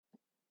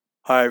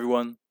Hi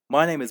everyone,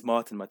 my name is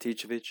Martin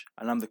Maticevic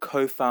and I'm the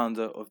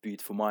co-founder of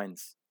Beautiful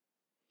Minds.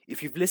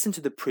 If you've listened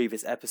to the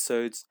previous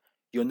episodes,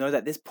 you'll know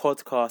that this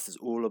podcast is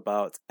all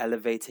about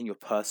elevating your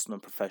personal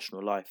and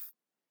professional life.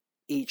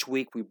 Each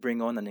week we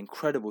bring on an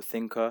incredible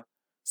thinker,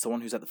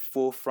 someone who's at the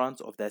forefront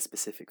of their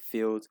specific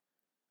field,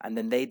 and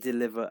then they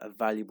deliver a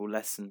valuable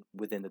lesson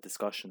within the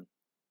discussion.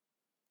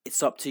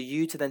 It's up to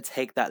you to then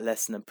take that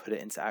lesson and put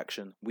it into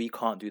action. We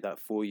can't do that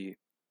for you.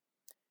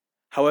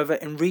 However,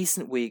 in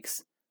recent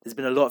weeks, there's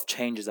been a lot of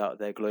changes out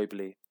there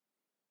globally.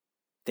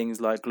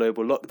 Things like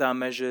global lockdown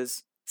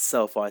measures,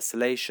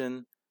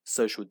 self-isolation,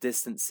 social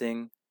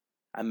distancing,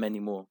 and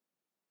many more.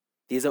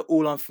 These are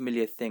all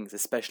unfamiliar things,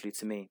 especially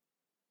to me.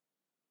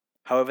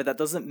 However, that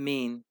doesn't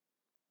mean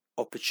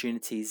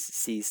opportunities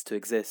cease to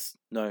exist.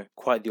 No,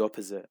 quite the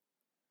opposite.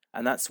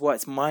 And that's why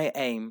it's my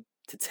aim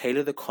to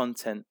tailor the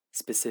content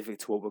specific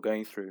to what we're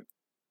going through.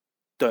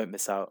 Don't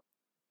miss out.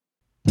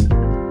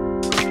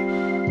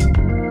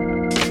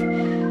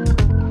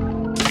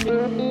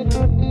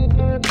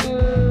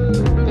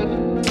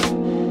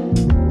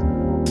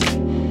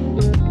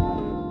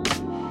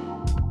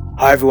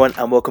 Hi everyone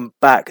and welcome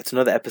back to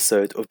another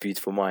episode of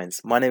Beautiful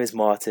Minds. My name is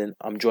Martin.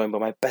 I'm joined by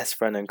my best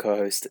friend and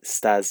co-host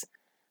Stas,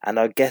 and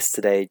our guest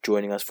today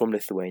joining us from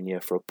Lithuania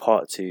for a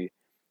part 2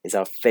 is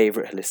our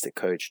favourite holistic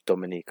coach,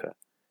 Dominika.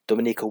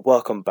 Dominika,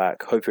 welcome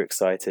back. Hope you're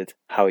excited.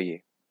 How are you?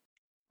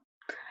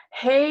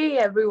 Hey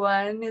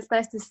everyone, it's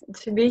nice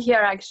to be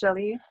here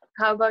actually.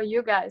 How about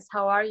you guys?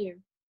 How are you?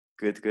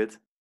 Good.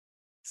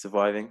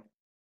 Surviving.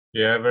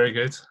 Yeah, very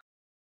good.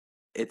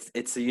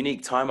 It's a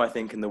unique time, I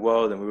think, in the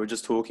world, and we were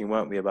just talking,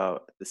 weren't we,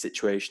 about the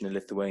situation in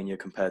Lithuania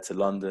compared to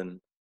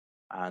London,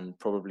 and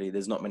probably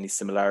there's not many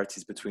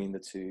similarities between the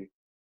two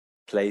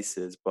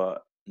places,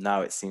 but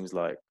now it seems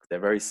like they're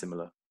very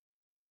similar.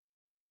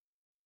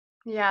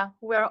 Yeah,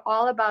 we're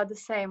all about the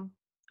same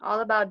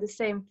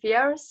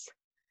fears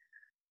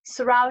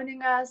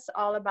surrounding us,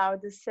 all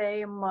about the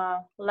same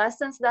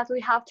lessons that we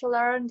have to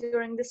learn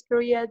during this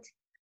period.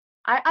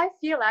 I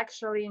feel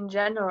actually in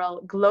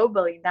general,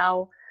 globally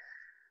now,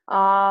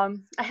 I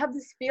have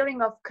this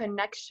feeling of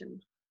connection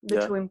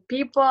between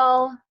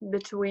people,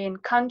 between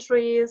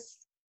countries.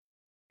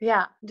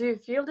 Yeah, do you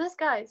feel this,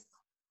 guys?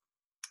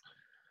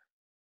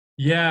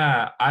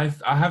 Yeah, I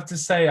have to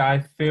say I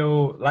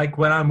feel like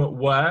when I'm at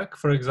work,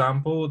 for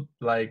example,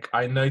 like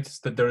I notice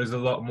that there is a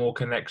lot more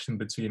connection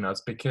between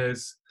us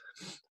because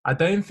I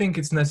don't think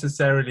it's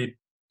necessarily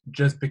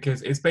just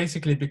because it's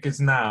basically because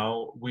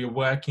now we're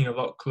working a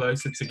lot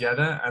closer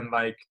together and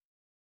like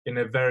in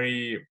a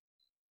very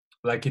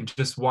like in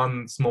just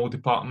one small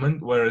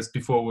department, whereas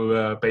before we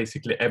were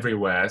basically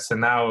everywhere. So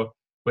now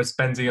we're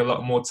spending a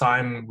lot more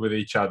time with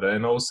each other,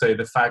 and also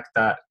the fact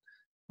that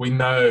we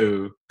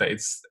know that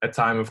it's a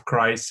time of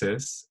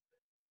crisis.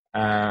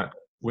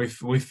 We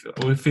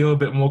feel a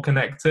bit more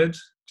connected,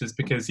 just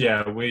because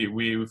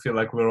we feel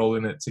like we're all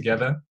in it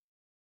together.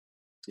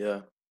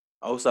 Yeah.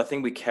 Also, I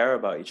think we care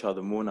about each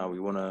other more now. We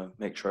want to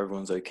make sure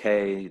everyone's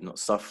okay, not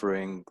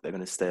suffering. They're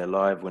going to stay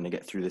alive when they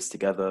get through this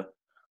together,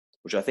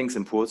 which I think is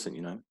important,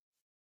 you know?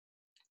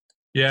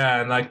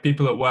 Yeah, and like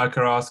people at work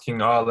are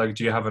asking, oh, like,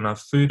 do you have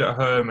enough food at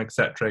home,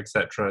 etc.,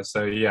 etc.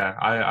 So yeah,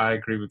 I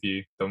agree with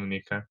you,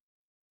 Dominika.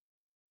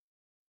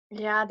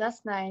 Yeah,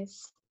 that's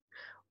nice.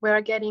 We're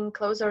getting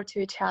closer to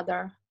each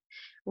other.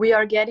 We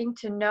are getting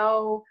to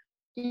know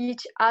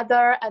each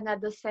other and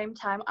at the same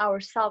time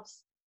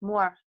ourselves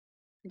more.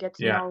 Get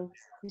to know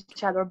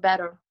each other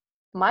better,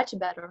 much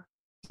better.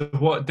 So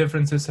what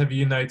differences have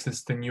you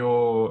noticed in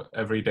your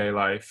everyday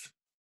life?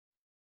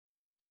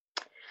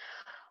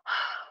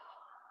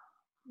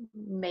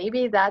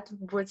 Maybe that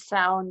would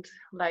sound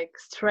like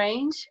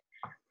strange,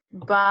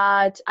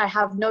 but I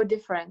have no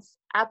difference,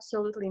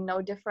 absolutely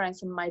no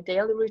difference in my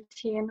daily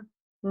routine.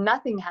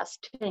 Nothing has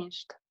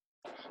changed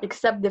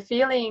except the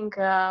feeling,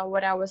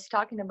 what I was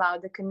talking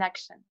about, the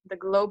connection, the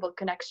global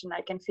connection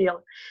I can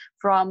feel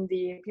from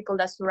the people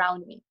that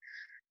surround me.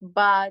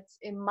 But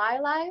in my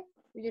life,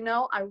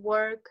 I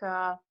work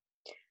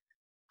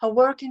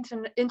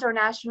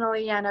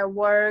internationally, and I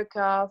work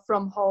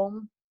from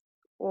home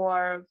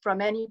or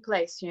from any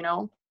place,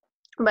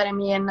 but I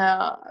mean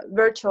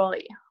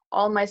virtually.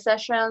 All my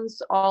sessions,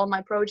 all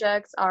my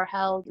projects are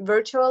held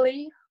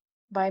virtually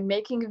by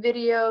making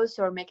videos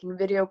or making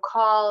video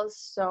calls.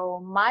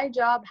 So my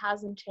job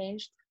hasn't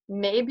changed.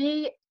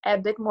 Maybe a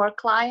bit more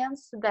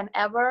clients than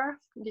ever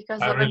because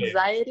of Really?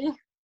 anxiety.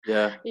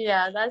 Yeah.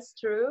 Yeah, that's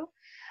true.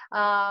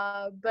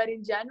 But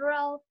in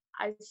general,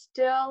 I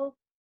still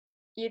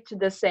eat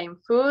the same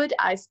food.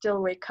 I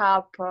still wake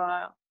up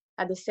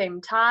at the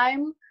same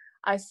time.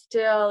 I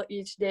still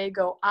each day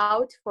go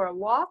out for a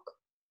walk.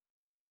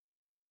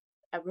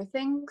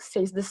 Everything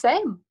stays the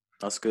same.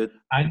 That's good.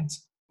 And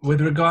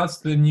with regards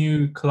to the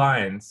new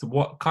clients,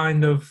 what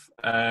kind of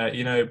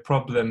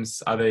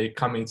problems are they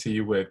coming to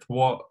you with?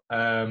 What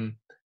why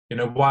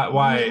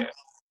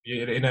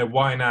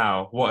why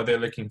now? What are they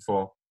looking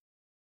for?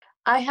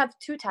 I have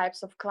two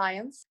types of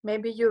clients.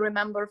 Maybe you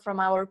remember from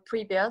our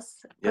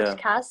previous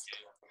podcast.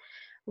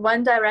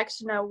 One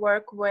direction I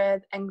work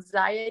with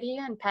anxiety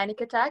and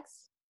panic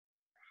attacks,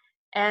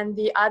 and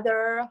the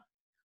other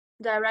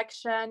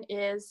direction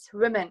is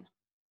women.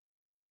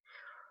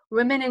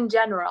 Women in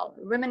general.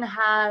 Women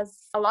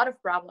has a lot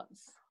of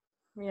problems,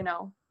 you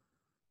know.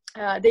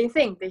 They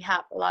think they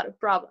have a lot of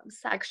problems.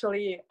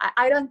 Actually,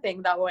 I don't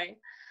think that way.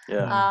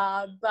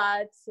 Yeah.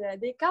 But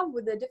they come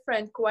with the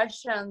different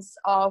questions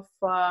of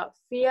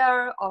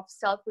fear, of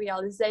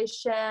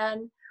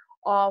self-realization,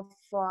 of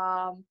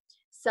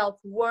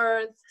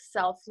self-worth,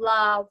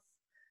 self-love.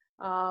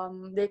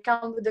 They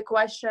come with the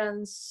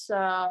questions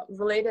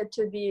related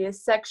to the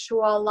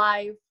sexual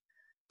life,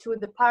 to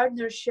the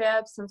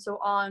partnerships and so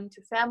on,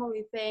 to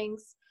family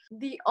things.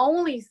 The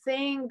only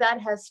thing that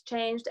has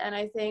changed, and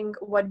I think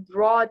what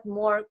brought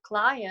more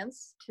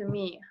clients to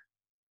me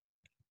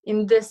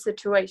in this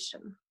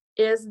situation,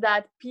 is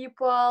that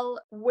people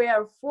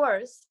were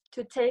forced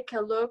to take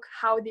a look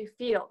how they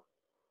feel,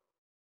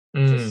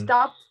 to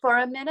stop for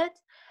a minute,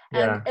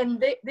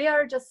 and they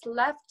are just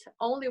left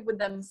only with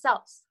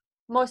themselves,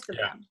 most of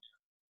them,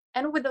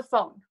 and with a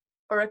phone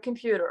or a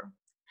computer.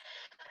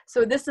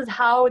 So this is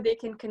how they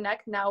can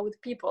connect now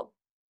with people,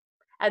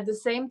 at the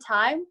same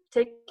time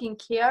taking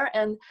care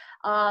and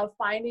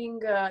finding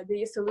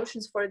the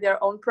solutions for their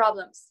own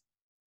problems,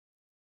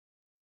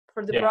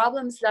 for the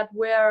problems that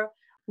were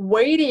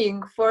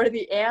waiting for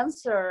the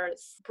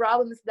answers,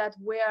 problems that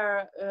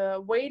were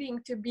waiting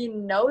to be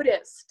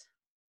noticed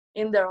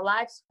in their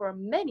lives for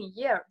many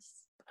years.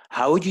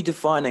 How would you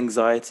define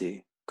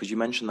anxiety? Because you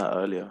mentioned that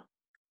earlier.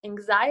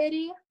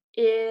 Anxiety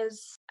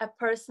is a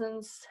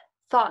person's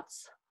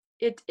thoughts.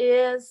 It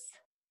is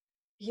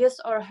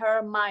his or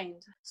her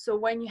mind. So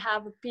when you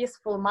have a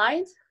peaceful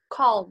mind,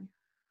 calm,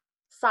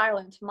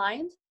 silent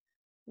mind,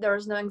 there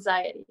is no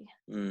anxiety.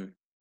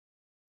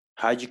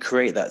 How do you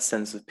create that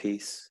sense of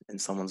peace in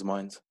someone's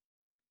mind?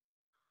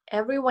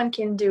 Everyone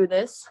can do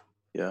this.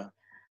 Yeah.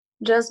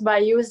 Just by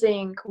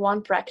using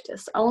one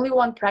practice, only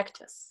one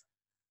practice.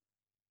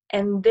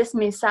 And this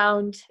may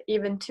sound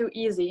even too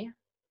easy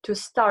to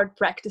start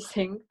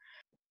practicing.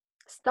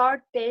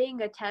 Start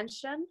paying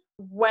attention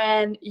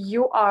when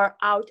you are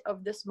out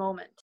of this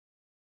moment.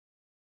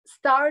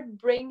 Start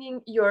bringing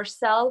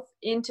yourself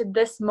into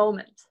this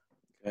moment.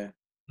 Okay.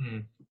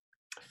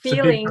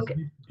 Feeling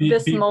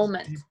this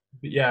moment.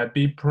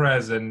 Be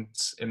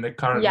present in the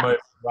current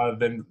moment rather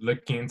than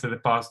looking into the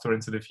past or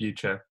into the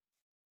future.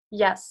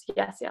 Yes.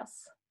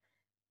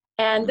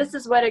 And this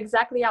is what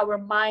exactly our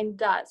mind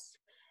does.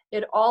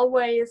 It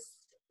always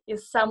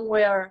is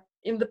somewhere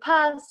in the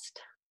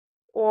past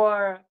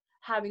or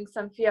having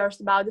some fears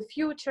about the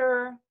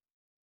future.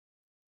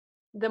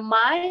 The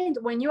mind,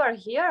 when you are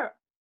here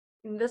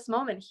in this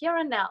moment, here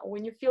and now,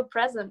 when you feel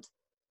present,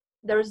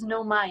 there is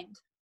no mind.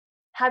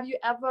 Have you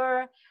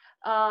ever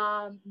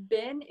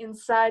been in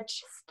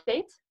such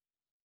state?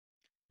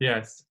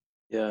 Yes.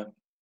 Yeah.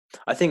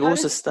 I think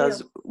also,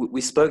 Stas, we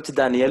spoke to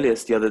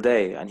Danielius the other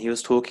day, and he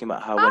was talking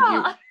about how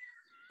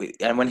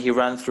when he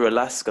ran through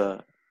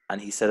Alaska, and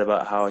he said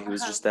about how he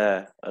was just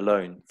there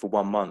alone for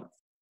 1 month,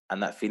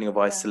 and that feeling of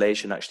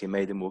isolation actually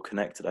made him more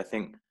connected. I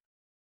think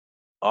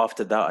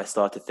after that, I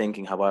started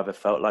thinking, have I ever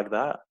felt like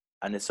that?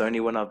 And it's only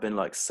when I've been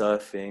like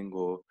surfing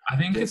or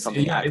doing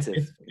something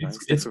active.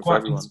 It's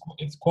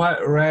quite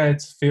rare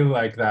to feel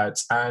like that.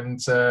 And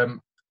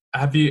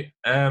have you,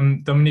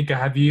 Dominika,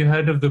 have you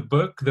heard of the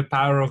book, The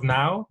Power of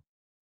Now?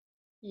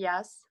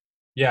 Yes.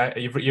 Yeah,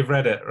 you've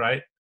read it,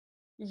 right?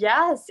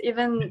 Yes,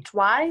 even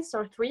twice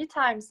or 3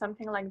 times,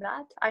 something like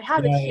that. I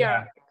have it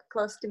here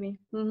close to me.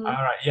 All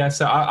right, yeah.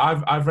 So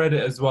I've read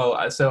it as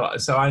well.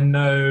 So I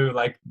know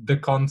like the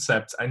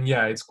concept, and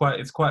yeah, it's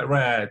quite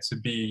rare to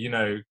be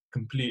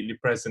completely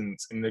present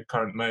in the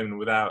current moment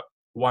without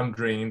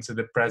wandering into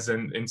the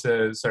present,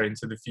 into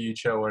the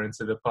future or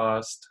into the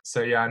past.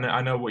 So yeah,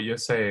 I know what you're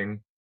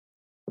saying.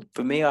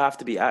 For me, I have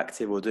to be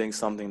active or doing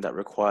something that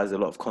requires a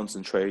lot of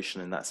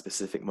concentration in that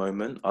specific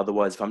moment.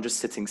 Otherwise, if I'm just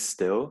sitting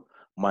still,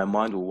 my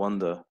mind will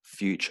wander,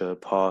 future,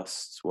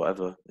 past,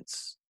 whatever.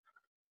 It's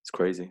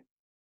crazy.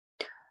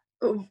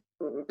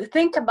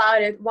 Think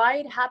about it, why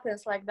it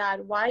happens like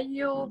that, why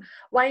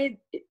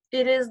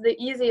it is the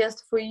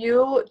easiest for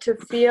you to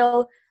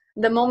feel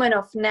the moment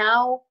of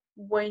now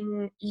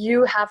when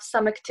you have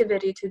some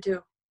activity to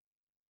do.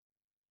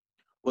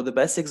 Well, the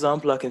best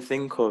example I can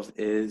think of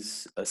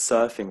is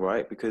surfing,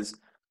 right? Because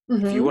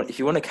if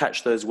you want to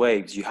catch those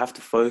waves, you have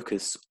to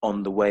focus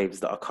on the waves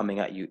that are coming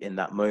at you in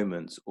that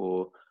moment,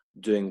 or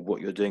doing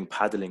what you're doing,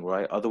 paddling,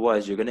 right?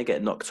 Otherwise, you're going to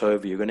get knocked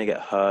over, you're going to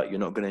get hurt, you're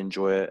not going to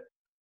enjoy it.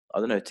 I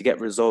don't know, to get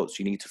results,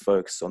 you need to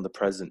focus on the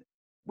present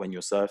when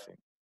you're surfing.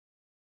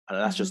 And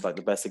that's just like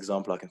the best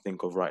example I can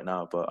think of right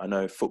now. But I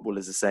know football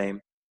is the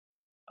same.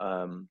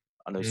 I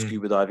know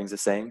scuba diving is the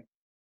same.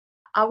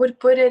 I would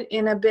put it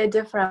in a bit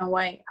different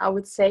way. I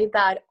would say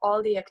that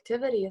all the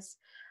activities,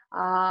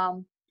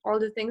 all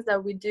the things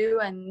that we do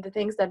and the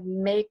things that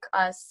make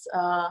us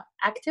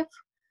active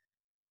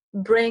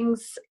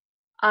brings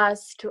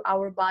us to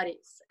our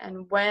bodies.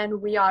 And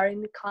when we are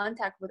in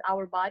contact with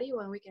our body,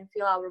 when we can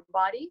feel our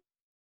body,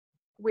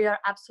 we are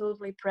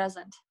absolutely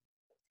present.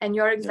 And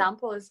your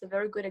example is a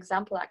very good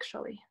example,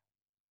 actually.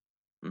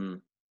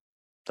 That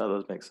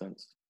does make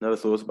sense. Never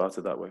thought about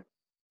it that way.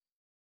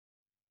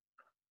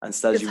 And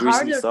Stas, It's you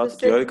recently harder to started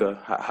sit.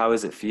 yoga. How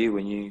is it for you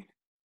when you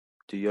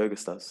do yoga,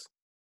 Stas?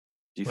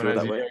 Do you When feel I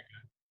that do way? yoga.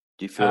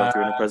 Do you feel like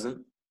you're in the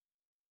present?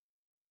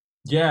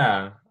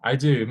 Yeah, I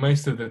do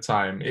most of the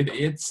time.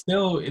 It's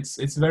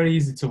very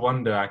easy to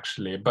wonder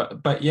actually,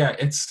 but yeah,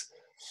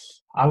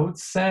 I would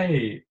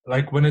say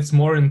like when it's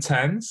more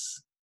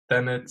intense,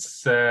 then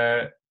it's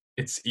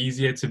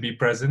easier to be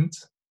present.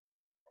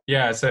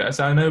 Yeah, so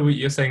I know what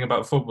you're saying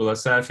about football or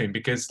surfing,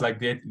 because like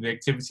the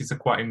activities are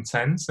quite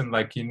intense and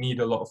like you need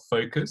a lot of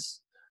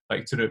focus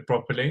like to do it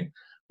properly.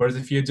 Whereas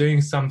if you're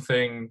doing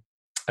something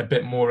a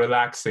bit more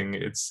relaxing,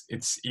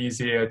 it's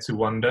easier to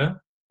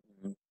wonder.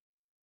 Mhm.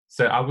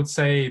 So I would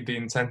say the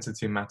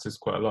intensity matters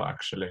quite a lot,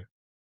 actually.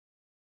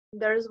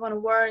 There is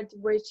one word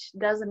which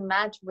doesn't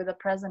match with the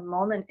present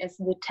moment. It's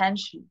the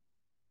tension.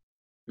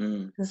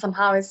 Mm. And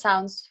somehow it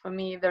sounds for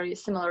me very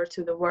similar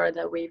to the word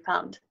that we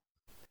found.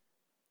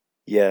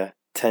 Yeah,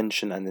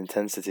 tension and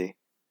intensity.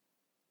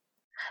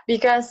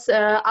 Because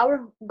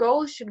our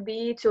goal should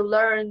be to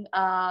learn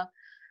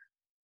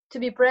to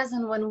be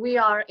present when we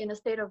are in a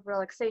state of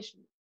relaxation.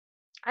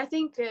 I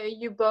think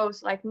you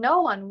both, like,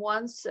 no one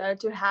wants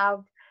to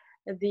have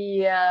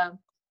the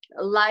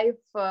life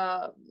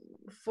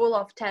full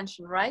of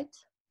tension, right?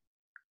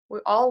 We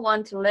all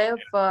want to live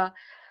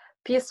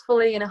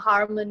peacefully in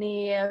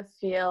harmony,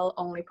 feel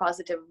only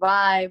positive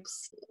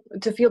vibes,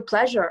 to feel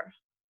pleasure,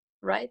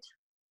 right?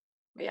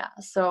 Yeah,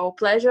 so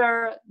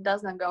pleasure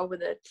does not go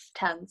with it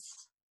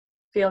tense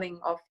feeling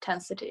of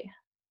tensity.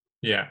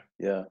 Yeah.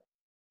 Yeah.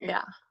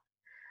 Yeah.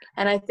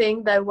 And I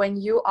think that when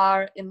you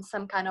are in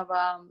some kind of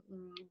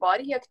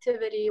body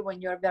activity, when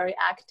you're very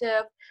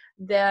active,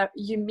 there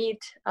you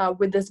meet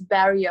with this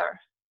barrier.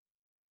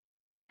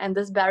 And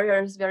this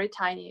barrier is very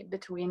tiny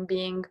between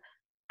being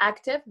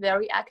active,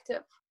 very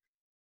active,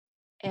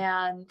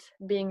 and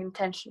being in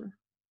tension.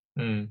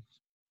 Mm.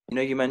 You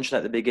know, you mentioned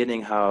at the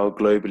beginning how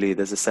globally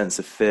there's a sense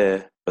of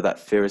fear, but that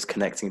fear is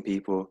connecting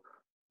people.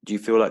 Do you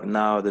feel like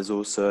now there's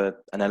also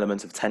an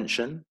element of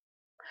tension?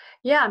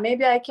 Yeah,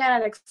 maybe I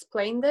cannot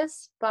explain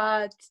this,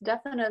 but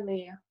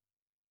definitely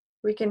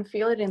we can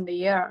feel it in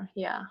the air.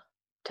 Yeah,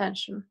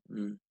 tension.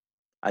 Mm.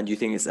 And do you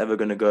think it's ever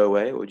going to go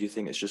away, or do you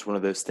think it's just one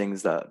of those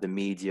things that the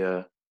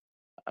media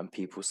and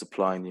people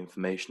supplying the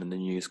information and the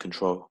news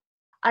control?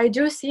 I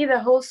do see the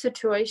whole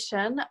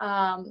situation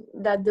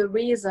that the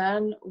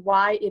reason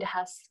why it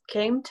has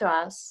came to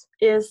us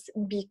is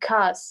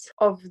because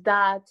of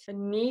that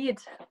need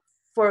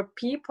for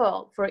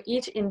people, for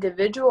each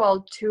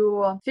individual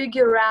to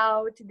figure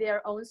out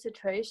their own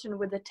situation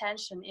with the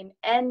tension in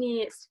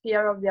any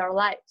sphere of their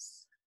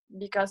lives,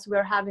 because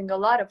we're having a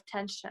lot of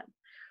tension.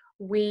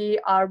 We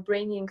are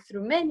bringing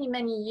through many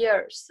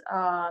years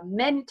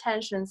many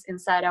tensions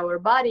inside our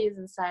bodies,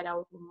 inside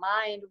our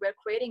mind. We're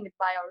creating it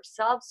by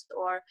ourselves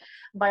or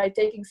by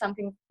taking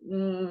something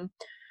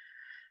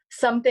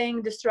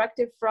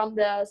destructive from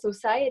the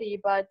society,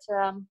 but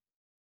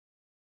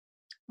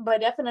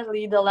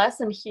definitely the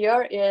lesson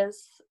here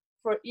is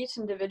for each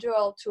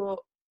individual to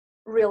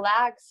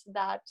relax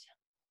that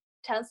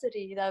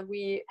tensity that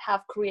we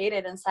have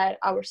created inside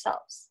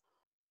ourselves.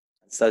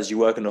 So as you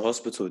work in a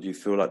hospital, do you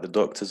feel like the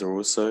doctors are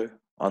also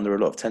under a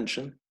lot of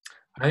tension?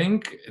 I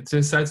think to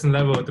a certain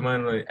level at the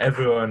moment, like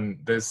everyone,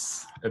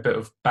 there's a bit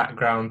of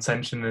background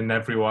tension in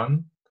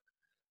everyone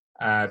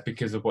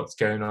because of what's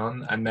going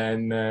on. And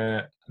then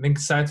I think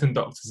certain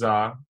doctors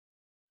are.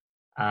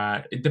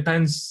 It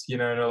depends, you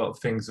know, on a lot of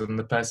things, on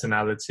the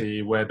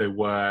personality, where they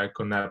work,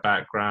 on their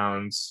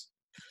backgrounds.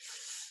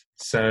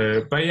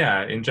 So, but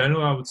yeah, in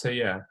general, I would say,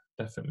 yeah,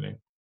 definitely.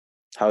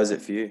 How is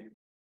it for you?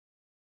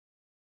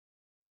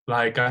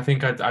 Like, I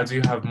think I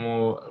do have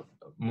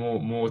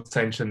more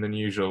tension than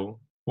usual.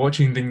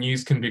 Watching the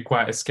news can be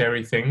quite a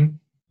scary thing,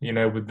 you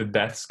know, with the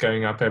deaths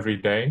going up every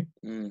day.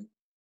 Mm.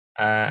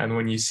 And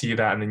when you see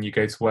that and then you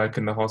go to work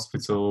in the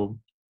hospital,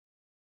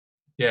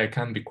 yeah, it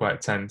can be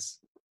quite tense.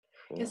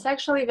 It's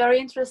actually very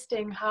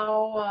interesting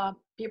how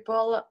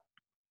people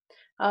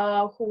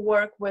who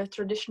work with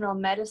traditional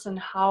medicine,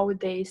 how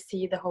they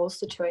see the whole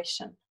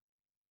situation.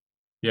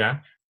 Yeah.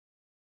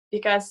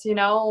 Because, you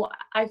know,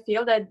 I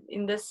feel that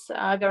in this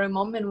very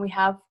moment we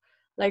have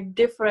like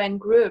different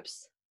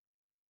groups,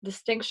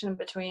 distinction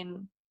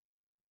between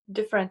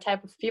different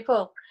type of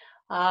people.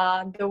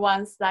 The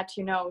ones that,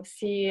 you know,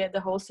 see the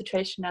whole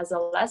situation as a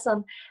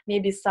lesson.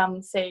 Maybe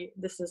some say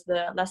this is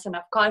the lesson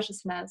of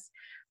consciousness.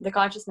 The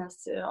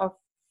consciousness of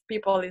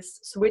people is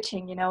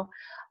switching, you know,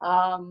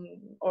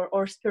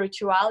 or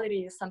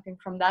spirituality is something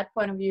from that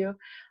point of view.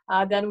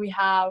 Then we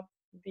have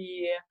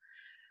the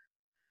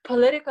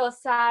political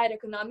side,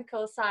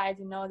 economical side,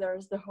 you know,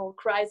 there's the whole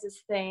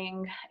crisis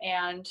thing,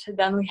 and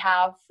then we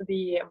have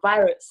the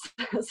virus.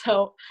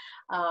 So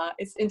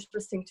it's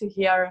interesting to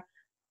hear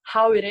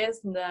how it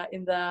is in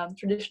the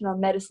traditional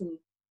medicine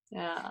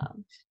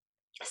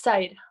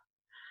side.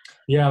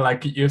 Yeah,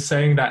 like you're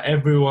saying that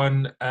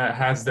everyone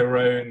has their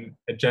own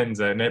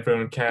agenda and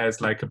everyone cares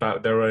like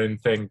about their own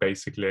thing,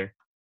 basically.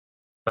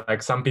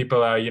 Like some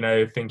people are,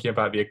 thinking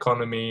about the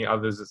economy,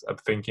 others are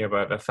thinking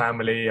about their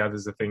family,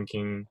 others are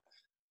thinking,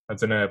 I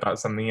don't know, about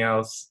something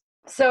else.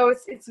 So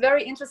it's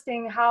very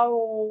interesting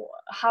how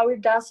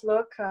it does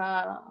look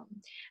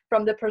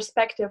from the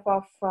perspective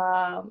of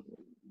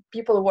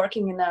people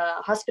working in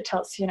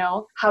hospitals,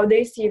 how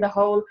they see the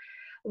whole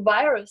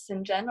virus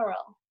in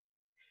general.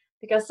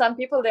 Because some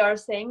people, they are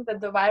saying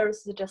that the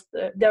virus is just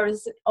there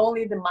is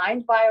only the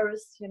mind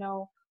virus,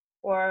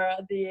 or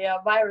the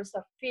virus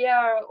of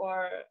fear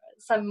or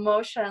some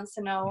emotions,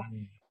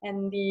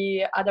 and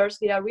the others,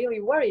 they are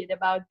really worried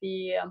about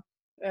the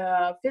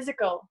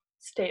physical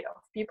state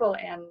of people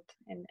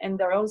and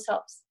their own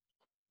selves.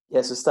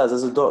 Yeah, so Stas,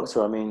 as a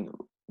doctor, I mean,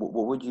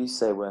 what would you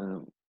say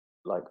when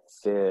like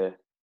fear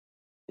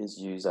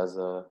is used as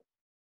a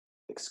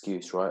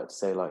excuse, right? To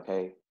say like,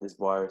 hey, this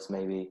virus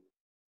maybe,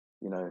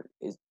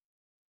 is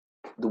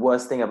the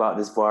worst thing about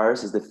this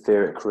virus is the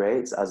fear it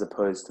creates, as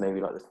opposed to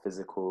maybe like the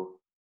physical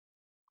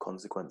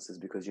consequences,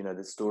 because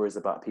there's stories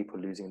about people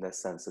losing their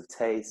sense of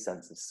taste,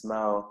 sense of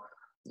smell,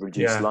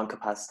 reduced Yeah. lung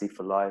capacity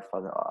for life. I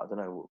don't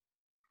know.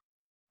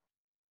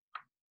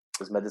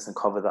 Does medicine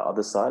cover that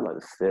other side, like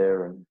the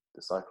fear and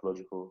the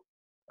psychological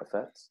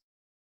effects?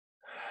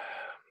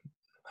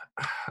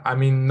 I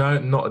mean, no,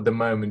 not at the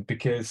moment,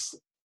 because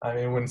I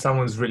mean, when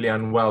someone's really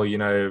unwell,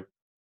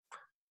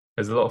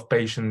 there's a lot of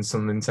patients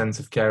on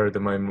intensive care at the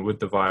moment with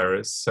the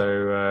virus.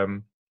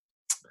 So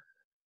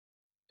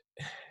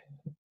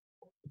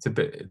it's a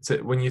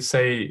bit, when you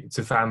say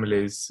to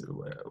families,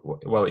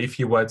 well, if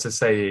you were to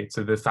say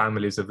to the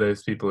families of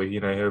those people, who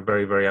are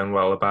very, very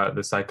unwell, about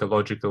the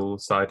psychological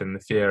side and the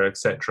fear,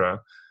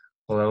 etc.,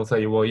 well, they'll tell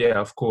you, well, yeah,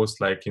 of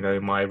course, like,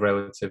 my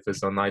relative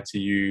is on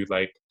ITU,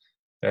 like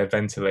they're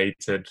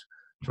ventilated,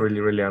 really,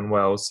 really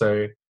unwell.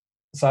 So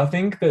I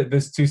think that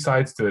there's two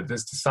sides to it.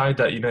 There's the side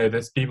that,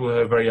 there's people who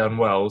are very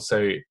unwell.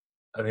 So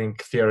I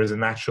think fear is a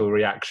natural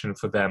reaction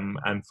for them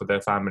and for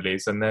their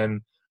families. And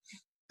then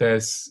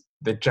there's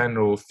the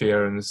general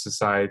fear in the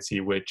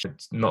society, which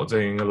is not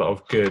doing a lot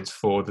of good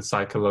for the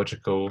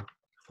psychological,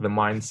 for the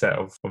mindset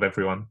of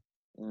everyone.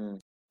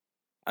 Mm.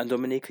 And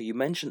Dominika, you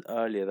mentioned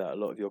earlier that a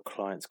lot of your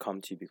clients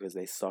come to you because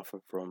they suffer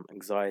from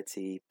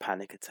anxiety,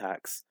 panic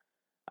attacks,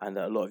 and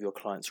that a lot of your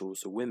clients are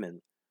also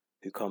women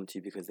who come to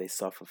you because they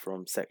suffer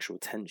from sexual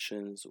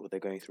tensions, or they're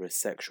going through a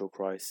sexual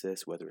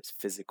crisis, whether it's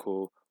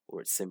physical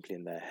or it's simply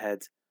in their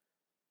head.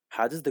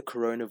 How does the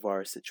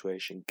coronavirus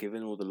situation,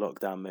 given all the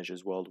lockdown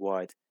measures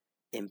worldwide,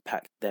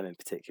 impact them in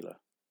particular?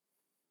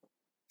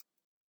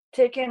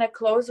 Taking a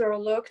closer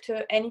look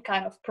to any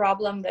kind of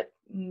problem that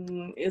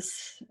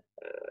is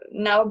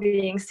now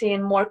being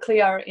seen more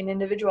clear in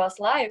individuals'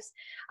 lives,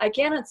 I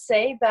cannot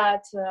say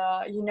that,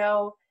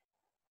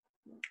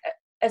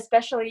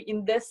 especially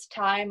in this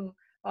time,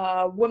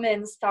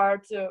 women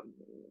start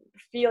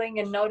feeling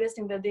and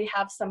noticing that they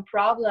have some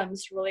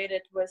problems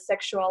related with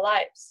sexual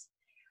lives.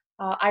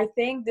 I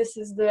think this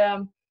is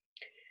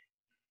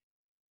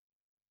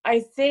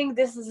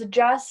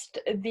just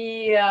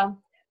the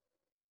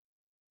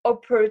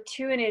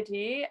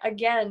opportunity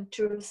again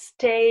to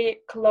stay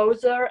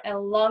closer and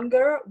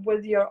longer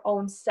with your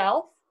own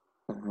self.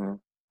 Mm-hmm.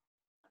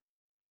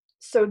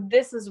 So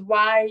this is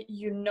why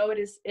you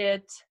notice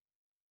it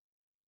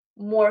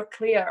more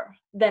clear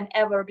than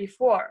ever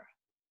before.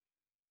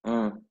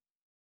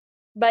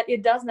 But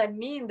it does not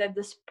mean that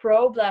this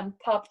problem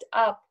popped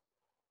up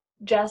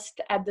just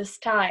at this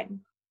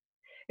time.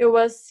 It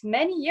was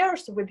many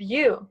years with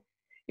you.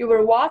 You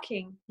were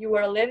walking, you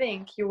were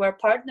living, you were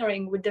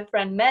partnering with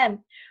different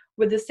men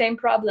with the same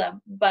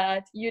problem,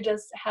 but you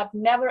just have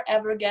never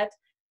ever get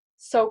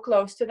so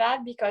close to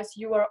that because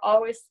you were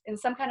always in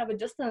some kind of a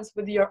distance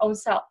with your own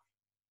self.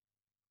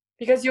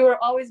 Because you were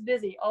always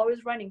busy,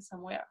 always running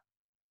somewhere.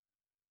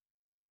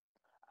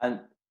 And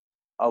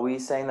are we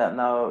saying that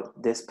now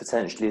this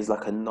potentially is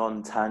like a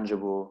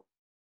non-tangible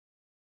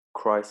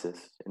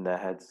crisis in their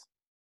heads?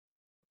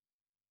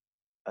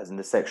 As in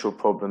the sexual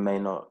problem may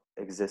not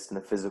exist in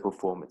a physical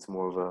form, it's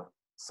more of a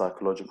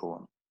psychological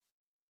one.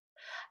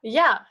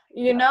 Yeah,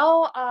 in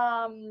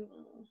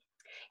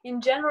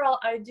general,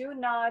 I do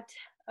not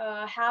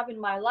have in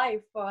my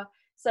life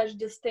such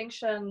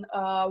distinction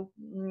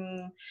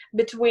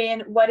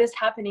between what is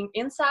happening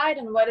inside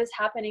and what is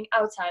happening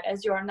outside,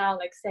 as you are now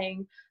like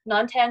saying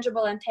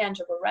non-tangible and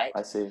tangible, right?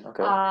 I see,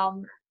 okay.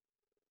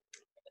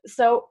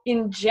 So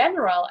in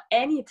general,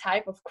 any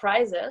type of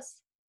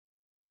crisis,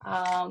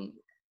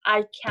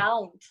 I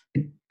count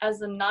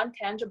as a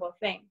non-tangible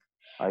thing.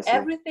 I see.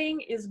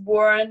 Everything is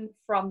born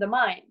from the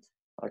mind.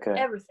 Okay.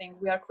 Everything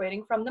we are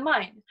creating from the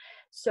mind.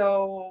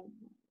 So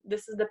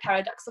this is the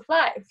paradox of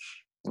life.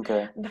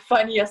 Okay. The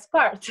funniest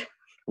part.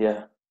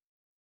 Yeah.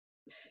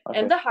 Okay.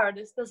 And the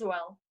hardest as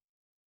well.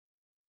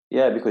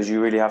 Yeah, because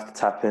you really have to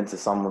tap into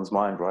someone's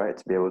mind, right?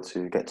 To be able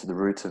to get to the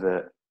root of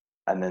it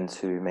and then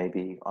to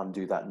maybe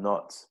undo that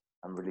knot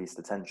and release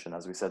the tension,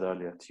 as we said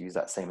earlier, to use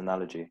that same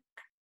analogy.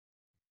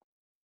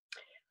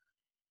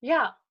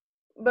 Yeah.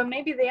 But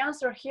maybe the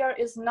answer here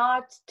is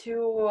not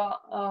to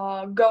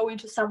go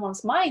into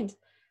someone's mind,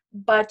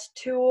 but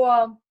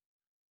to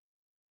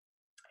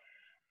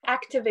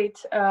activate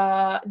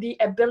the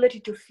ability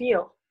to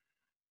feel.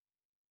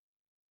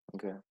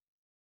 Okay.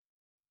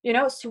 You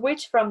know,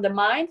 switch from the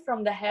mind,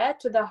 from the head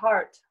to the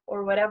heart,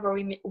 or whatever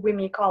we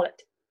may call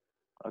it.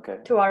 Okay.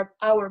 To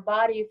our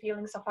body,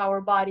 feelings of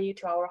our body,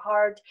 to our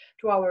heart,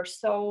 to our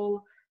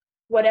soul,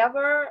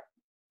 whatever,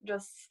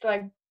 just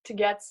like to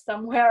get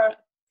somewhere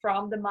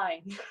from the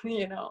mind,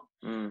 you know.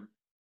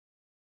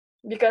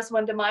 Because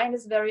when the mind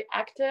is very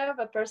active,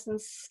 a person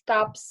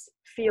stops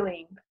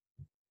feeling.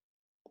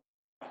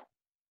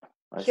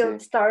 He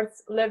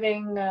starts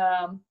living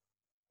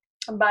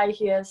by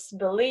his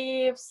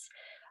beliefs,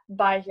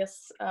 by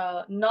his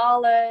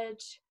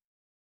knowledge.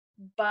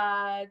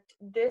 But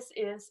this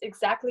is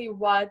exactly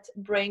what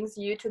brings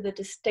you to the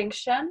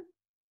distinction,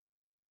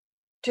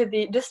 to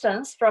the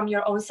distance from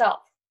your own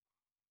self.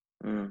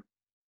 So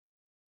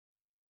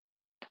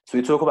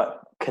we talk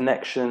about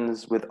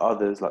connections with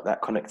others, like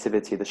that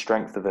connectivity, the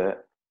strength of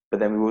it, but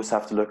then we also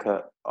have to look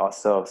at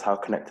ourselves, how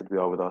connected we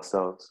are with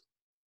ourselves.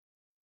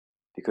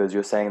 Because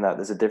you're saying that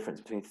there's a difference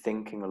between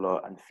thinking a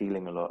lot and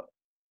feeling a lot.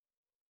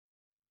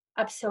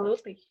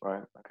 Absolutely.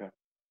 Right, okay.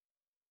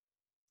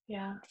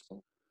 Yeah.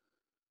 Interesting.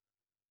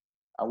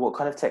 And what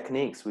kind of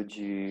techniques would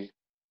you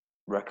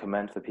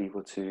recommend for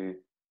people to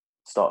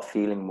start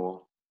feeling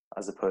more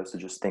as opposed to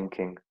just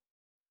thinking?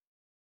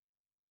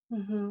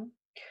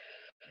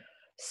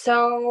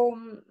 So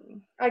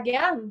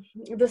again,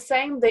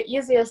 the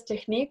easiest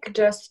technique,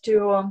 just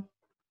to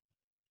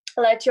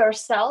let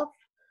yourself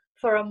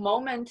for a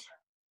moment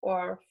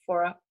or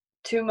for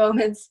 2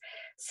 moments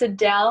sit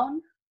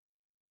down,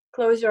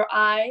 close your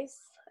eyes,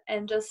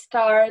 and just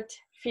start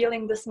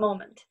feeling this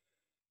moment.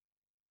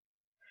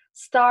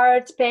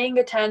 Start paying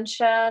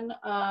attention,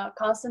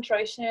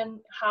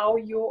 concentration. How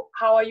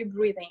are you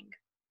breathing?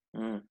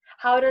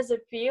 How does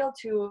it feel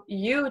to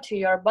you, to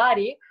your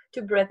body,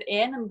 to breathe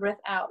in and breathe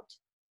out?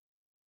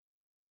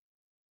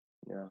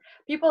 Yeah.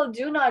 People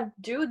do not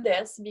do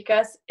this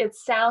because it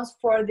sounds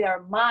for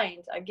their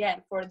mind,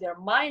 again, for their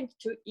mind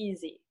too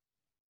easy.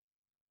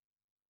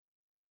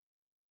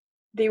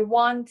 They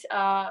want,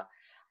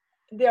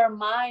 their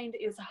mind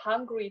is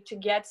hungry to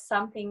get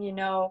something, you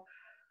know,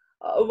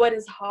 what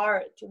is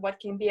hard, what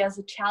can be as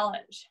a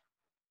challenge.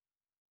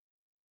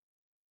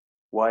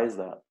 Why is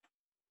that?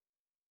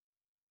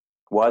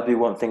 Why do we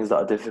want things that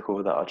are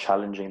difficult, that are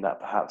challenging, that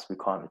perhaps we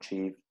can't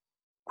achieve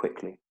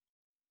quickly?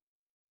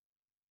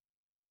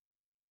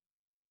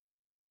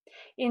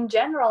 In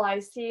general, I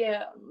see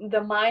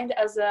the mind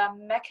as a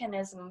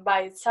mechanism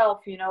by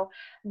itself, you know.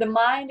 The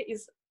mind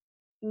is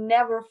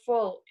never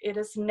full. It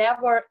is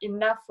never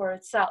enough for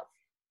itself.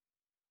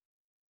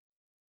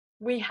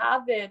 We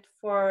have it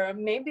for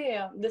maybe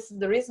this is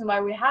the reason why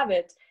we have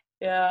it.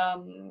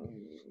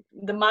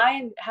 The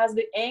mind has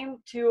the aim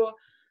to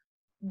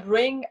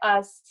bring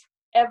us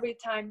every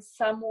time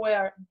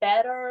somewhere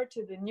better,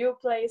 to the new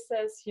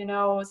places, you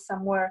know,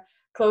 somewhere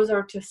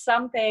closer to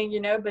something, you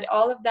know, but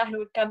all of that,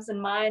 what comes in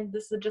mind,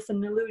 this is just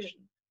an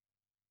illusion.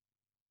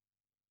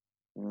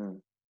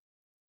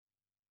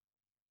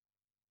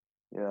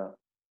 Yeah.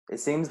 It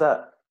seems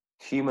that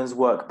humans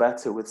work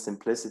better with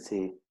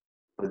simplicity,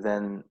 but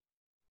then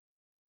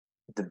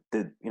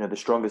the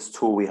strongest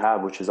tool we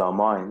have, which is our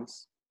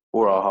minds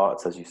or our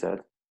hearts, as you said,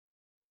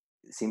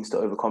 it seems to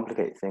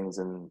overcomplicate things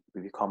and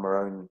we become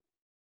our own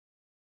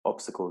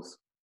obstacles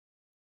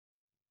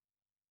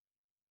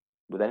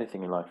with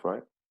anything in life,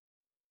 right?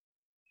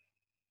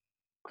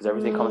 Because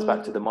everything comes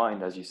back to the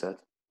mind, as you said.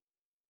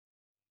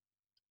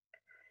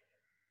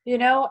 You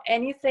know,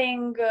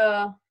 anything,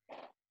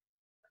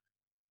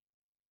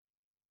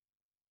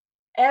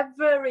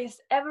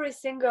 every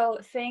single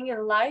thing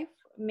in life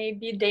may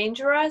be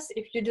dangerous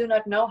if you do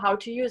not know how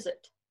to use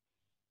it.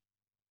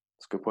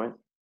 That's a good point.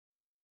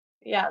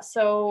 Yeah,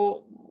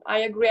 so I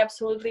agree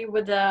absolutely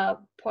with the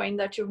point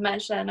that you've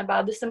mentioned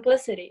about the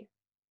simplicity.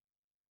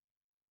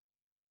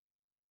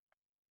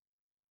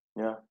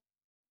 Yeah.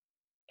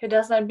 It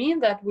does not mean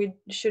that we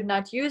should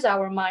not use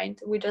our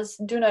mind. We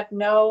just do not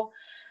know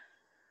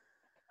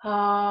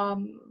how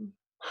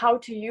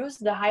to use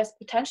the highest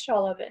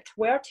potential of it,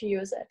 where to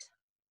use it.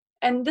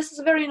 And this is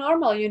very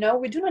normal, you know.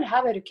 We do not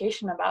have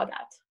education about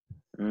that.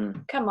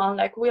 Come on,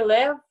 like we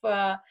live,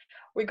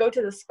 we go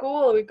to the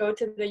school, we go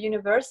to the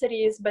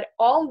universities, but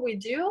all we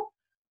do,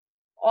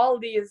 all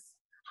these,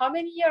 how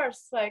many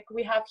years, like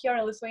we have here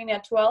in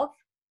Lithuania, 12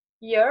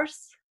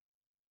 years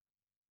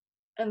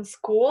in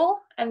school,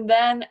 and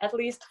then at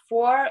least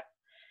 4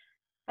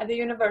 at the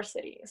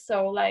university.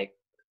 So like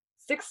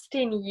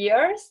 16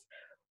 years,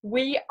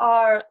 we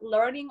are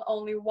learning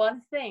only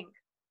one thing: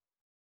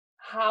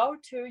 how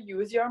to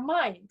use your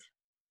mind.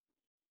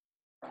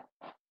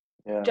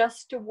 Yeah.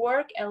 Just to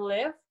work and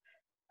live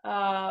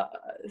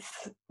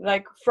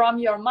like from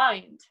your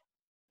mind.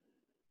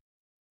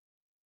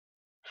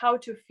 How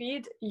to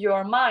feed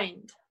your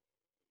mind.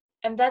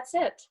 And that's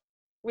it.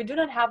 We do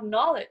not have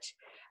knowledge.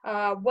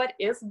 What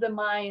is the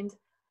mind?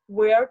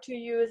 where to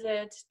use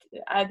it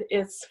at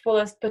its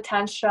fullest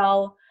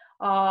potential.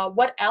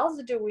 What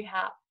else do we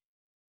have?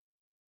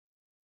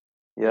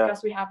 Yeah.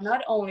 Because we have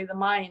not only the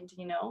mind,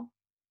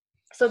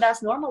 so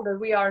that's normal that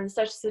we are in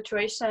such a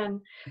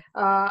situation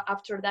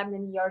after that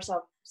many years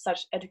of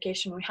such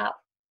education we have.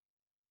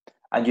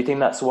 And you think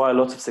that's why a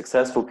lot of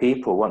successful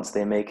people, once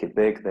they make it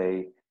big,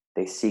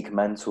 they seek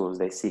mentors,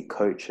 they seek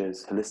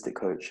coaches, holistic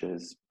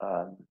coaches,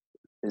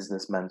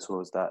 business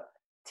mentors that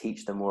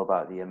teach them more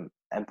about the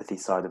empathy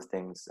side of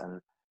things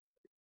and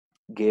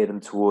gear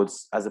them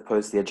towards, as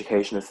opposed to the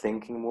education of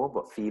thinking more,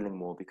 but feeling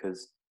more,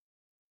 because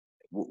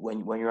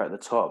when you're at the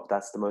top,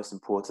 that's the most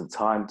important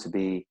time to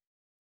be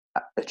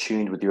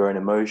attuned with your own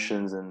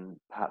emotions and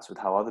perhaps with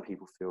how other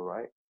people feel,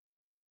 right?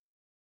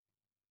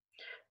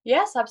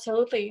 Yes,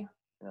 absolutely.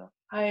 Yeah.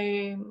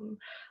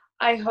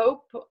 I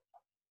hope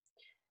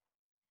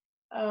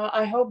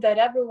that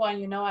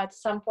everyone, at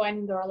some point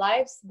in their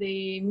lives,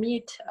 they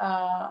meet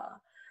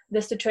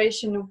the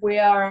situation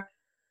where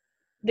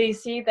they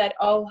see that,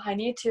 oh, I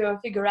need to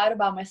figure out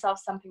about myself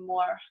something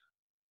more.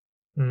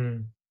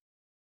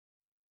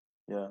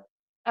 Yeah.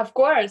 Of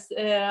course,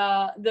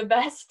 the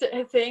best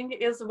thing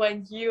is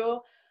when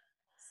you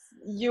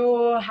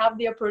have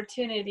the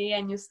opportunity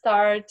and you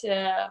start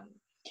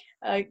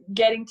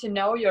getting to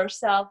know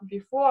yourself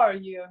before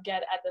you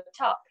get at the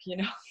top,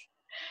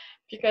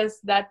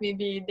 because that may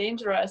be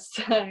dangerous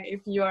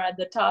if you are at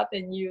the top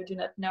and you do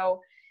not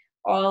know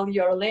all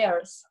your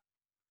layers.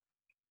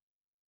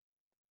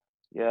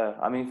 Yeah,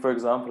 I mean, for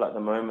example, at the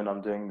moment,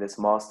 I'm doing this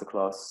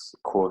masterclass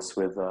course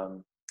with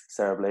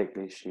Sarah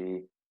Blakely.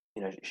 She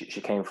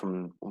came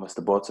from almost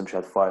the bottom. She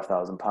had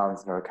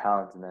 £5,000 in her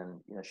account, and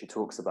then she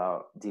talks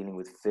about dealing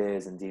with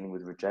fears and dealing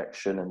with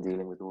rejection and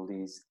dealing with all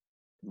these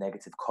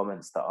negative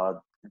comments that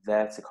are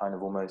there to kind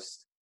of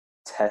almost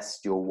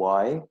test your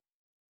why.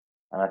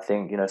 And I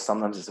think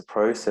sometimes it's a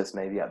process.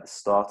 Maybe at the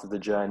start of the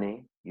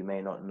journey, you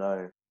may not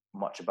know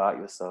much about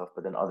yourself,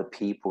 but then other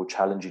people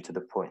challenge you to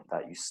the point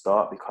that you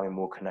start becoming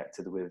more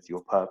connected with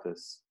your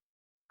purpose.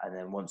 And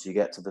then once you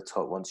get to the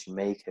top, once you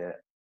make it,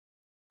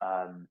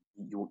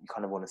 you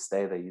kind of want to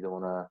stay there. You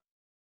don't want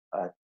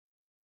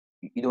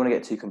to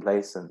get too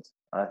complacent.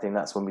 And I think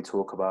that's when we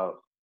talk about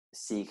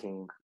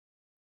seeking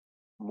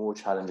more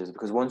challenges,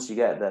 because once you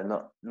get there,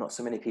 not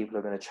so many people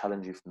are going to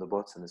challenge you from the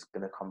bottom. It's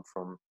going to come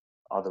from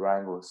other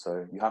angles,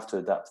 so you have to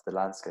adapt to the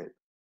landscape.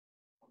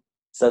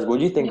 Saz, what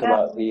do you think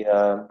about the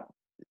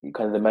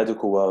kind of the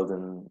medical world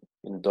and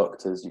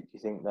doctors? Do you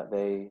think that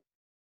they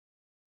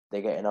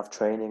get enough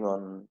training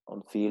on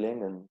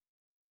feeling and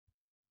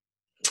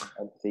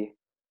empathy?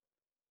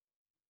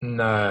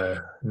 No.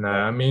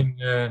 I mean,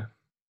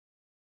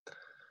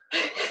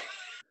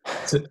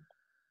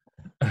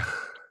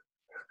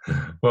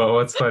 well,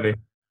 what's funny?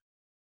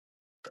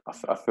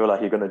 I feel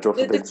like you're going to drop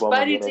a big It's bomb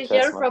on the funny to NHS,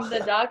 hear man. from the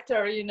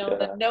doctor, Yeah.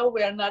 that no,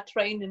 we are not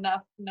trained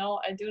enough. No,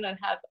 I do not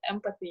have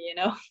empathy,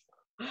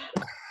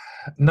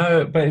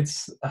 No, but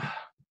it's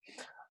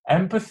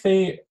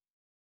empathy.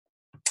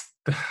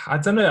 I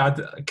don't know.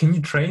 Can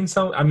you train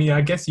some? I mean,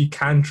 I guess you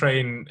can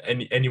train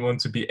anyone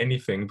to be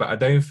anything, but I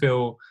don't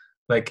feel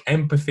like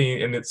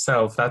empathy in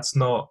itself. It's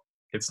not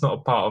a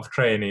part of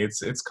training.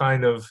 It's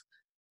kind of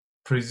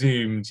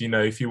presumed.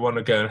 If you want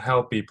to go and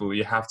help people,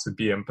 you have to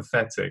be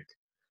empathetic.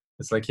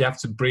 It's like you have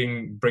to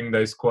bring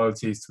those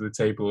qualities to the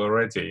table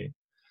already.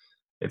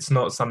 It's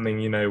not something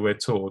we're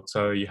taught,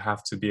 so you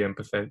have to be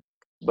empathetic.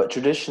 But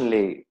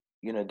traditionally,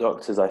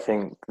 doctors, I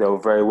think they were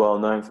very well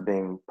known for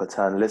being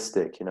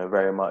paternalistic,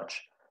 very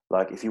much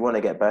like, if you want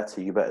to get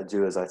better, you better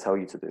do as I tell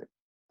you to do.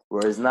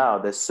 Whereas now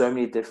there's so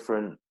many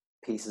different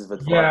pieces of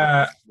advice.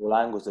 Yeah.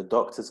 Language, the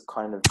doctor's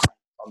kind of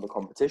under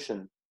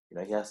competition.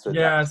 He has to adapt.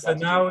 Yeah, so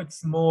now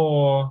it's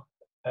more,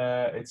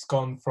 it's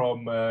gone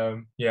from,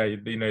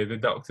 the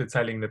doctor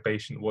telling the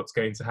patient what's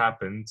going to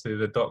happen to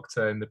the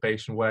doctor and the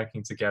patient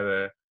working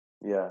together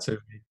to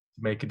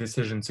make a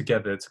decision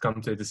together, to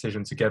come to a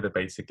decision together,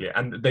 basically.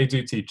 And they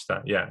do teach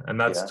that, and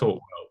that's taught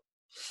well.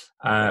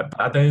 But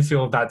I don't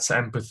feel that's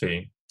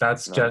empathy.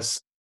 That's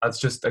just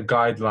a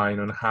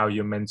guideline on how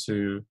you're meant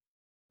to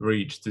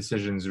reach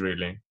decisions,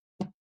 really.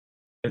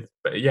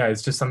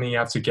 It's just something you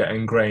have to get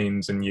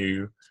ingrained in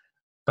you.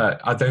 But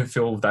I don't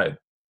feel that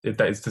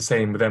it's the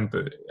same with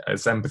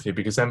empathy,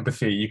 because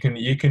empathy, you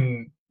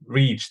can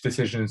reach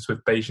decisions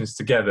with patients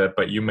together,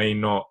 but you may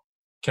not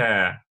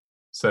care.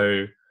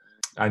 So,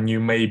 and you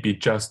may be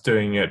just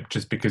doing it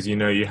just because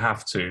you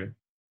have to,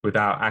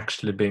 without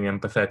actually being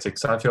empathetic.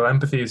 So I feel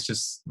empathy is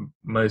just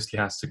mostly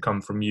has to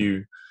come from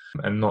you,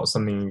 and not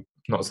something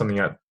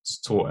that's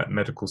taught at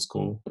medical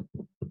school.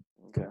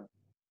 Okay.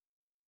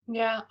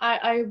 Yeah,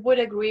 I would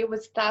agree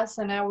with Stas,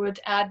 and I would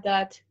add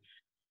that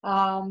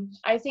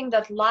I think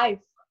that life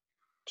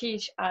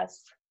teaches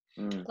us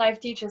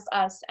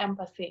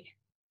empathy.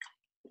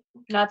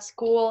 Not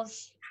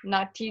schools,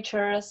 not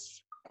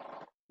teachers,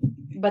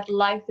 but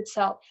life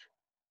itself.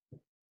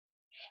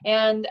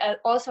 And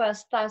also, as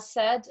Stas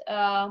said,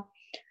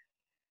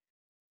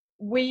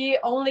 we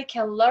only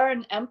can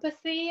learn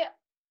empathy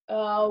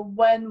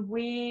when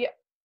we,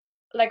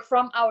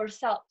 from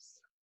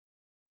ourselves.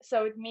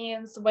 So it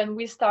means when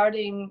we're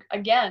starting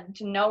again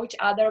to know each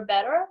other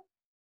better,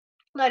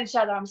 not each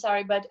other, I'm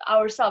sorry, but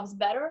ourselves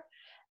better,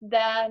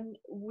 then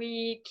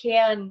we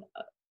can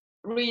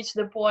reach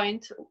the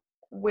point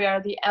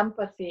where the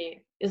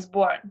empathy is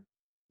born.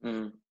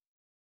 Mm.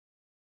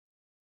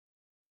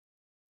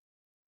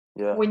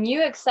 Yeah. When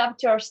you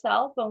accept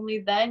yourself, only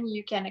then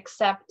you can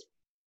accept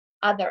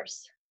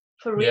others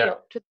for real, Yeah.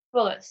 to the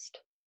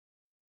fullest.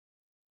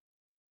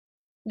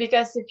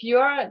 Because if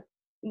you're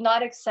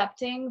not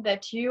accepting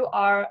that you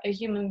are a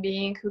human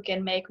being who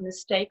can make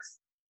mistakes,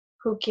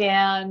 who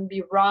can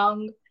be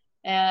wrong,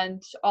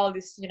 and all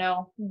these,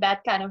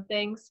 bad kind of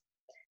things,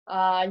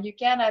 you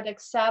cannot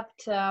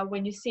accept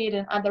when you see it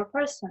in other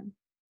person.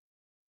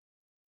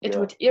 It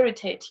would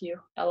irritate you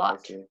a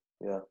lot.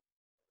 Yeah.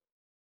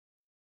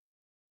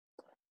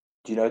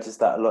 Do you notice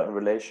that a lot in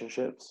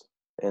relationships,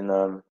 in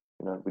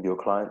with your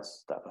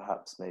clients, that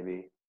perhaps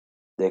maybe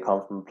they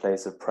come from a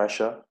place of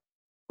pressure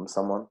from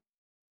someone?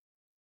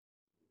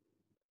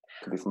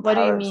 It could be from What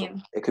do you parents.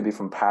 mean? It could be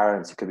from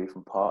parents. It could be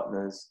from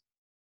partners.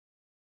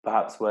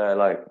 Perhaps where,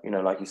 like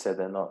you said,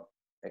 they're not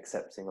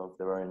accepting of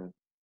their own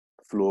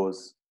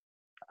flaws,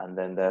 and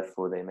then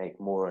therefore they make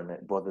more, and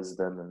it bothers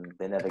them, and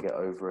they never get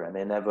over it, and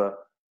they never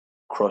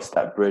cross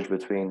that bridge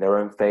between their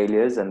own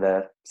failures and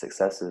their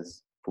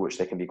successes, for which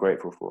they can be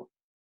grateful for.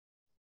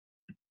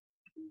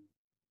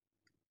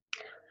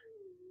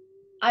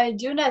 I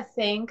do not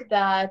think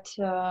that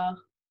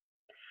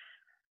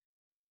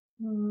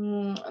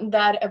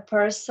that a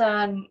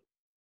person,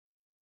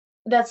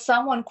 that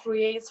someone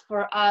creates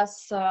for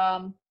us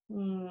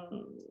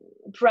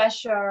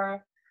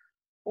pressure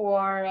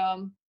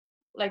or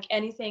like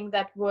anything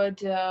that would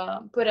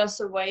put us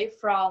away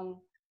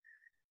from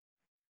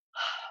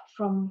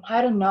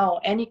I don't know,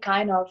 any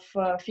kind of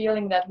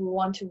feeling that we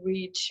want to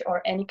reach,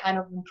 or any kind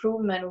of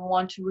improvement we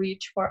want to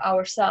reach for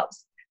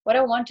ourselves. What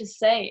I want to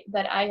say,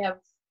 that I have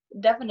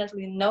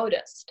definitely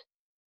noticed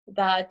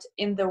that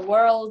in the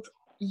world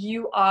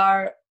you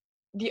are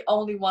the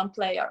only one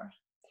player.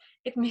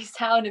 It may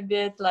sound a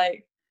bit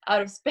like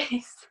out of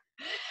space,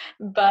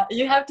 but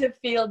you have to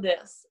feel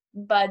this.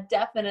 But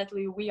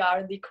definitely we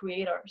are the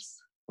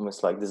creators.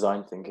 Almost like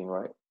design thinking,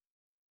 right?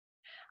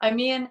 I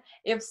mean,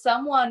 if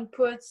someone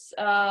puts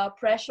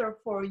pressure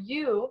for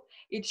you,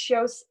 it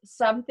shows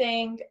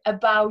something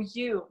about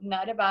you,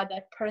 not about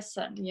that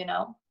person,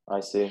 I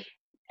see.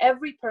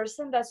 Every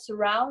person that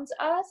surrounds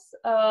us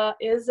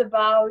is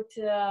about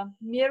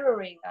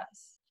mirroring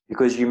us.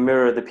 Because you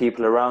mirror the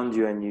people around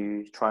you and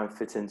you try and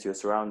fit into your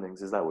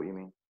surroundings. Is that what you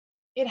mean?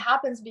 It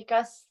happens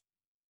because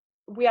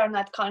we are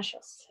not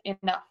conscious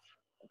enough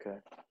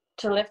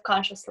to live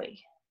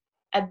consciously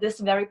at this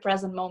very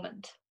present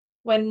moment.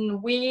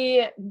 When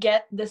we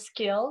get the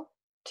skill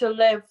to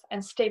live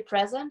and stay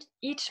present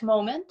each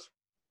moment,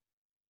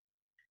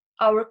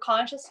 our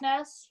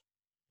consciousness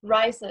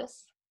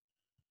rises,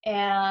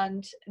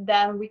 and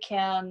then we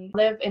can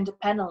live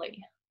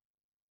independently.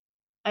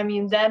 I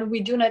mean, then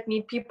we do not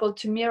need people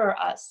to mirror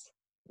us.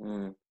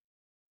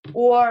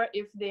 Or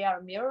if they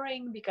are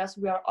mirroring, because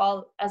we are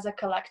all as a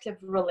collective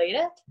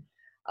related,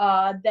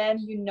 then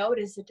you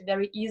notice it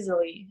very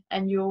easily,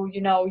 and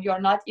you're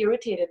not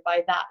irritated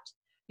by that.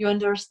 You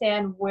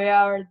understand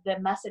where the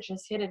message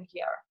is hidden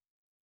here.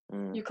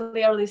 You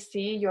clearly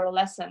see your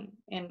lesson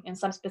in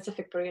some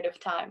specific period of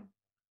time.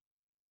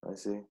 I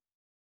see.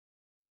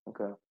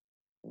 Okay.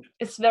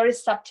 It's a very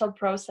subtle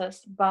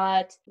process,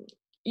 but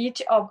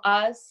each of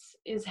us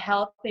is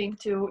helping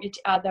to each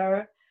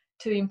other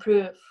to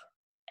improve.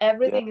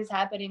 Everything is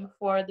happening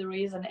for the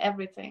reason,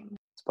 everything.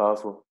 It's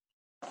powerful.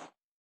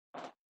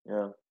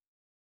 Yeah.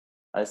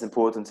 And it's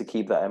important to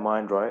keep that in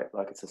mind, right?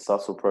 Like, it's a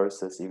subtle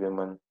process, even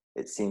when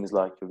it seems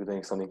like you're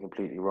doing something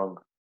completely wrong.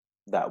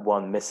 That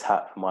one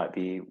mishap might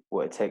be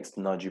what it takes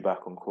to nudge you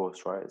back on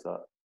course, right? Is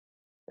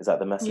that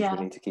the message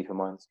we need to keep in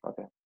mind?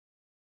 Okay.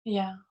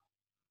 Yeah.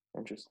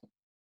 Interesting.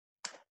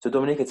 So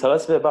Dominika, tell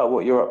us a bit about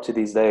what you're up to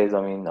these days.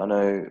 I mean, I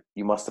know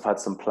you must have had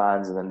some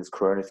plans, and then this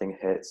Corona thing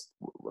hits.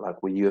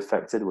 Like, were you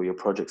affected? Were your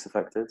projects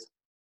affected?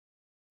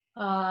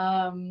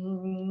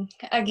 Again,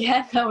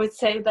 I would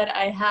say that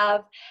I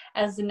have,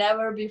 as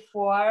never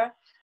before,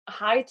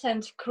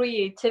 heightened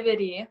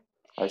creativity.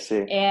 I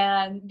see.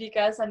 And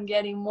because I'm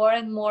getting more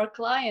and more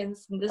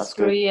clients in this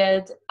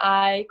period,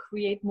 I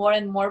create more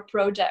and more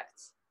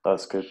projects.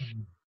 That's good.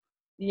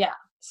 Yeah.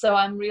 So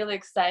I'm really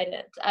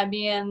excited. I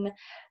mean,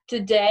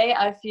 today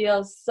I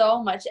feel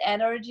so much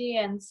energy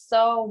and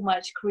so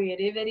much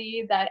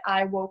creativity that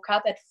I woke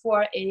up at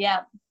 4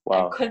 a.m.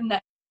 Wow. I couldn't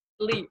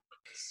sleep.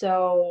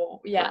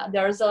 So yeah,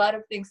 there's a lot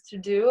of things to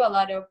do, a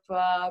lot of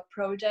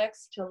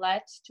projects to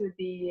let to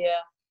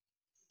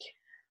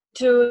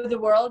the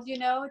world,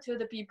 to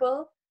the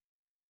people.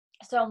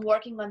 So I'm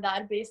working on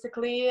that,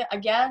 basically.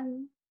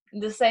 Again,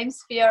 the same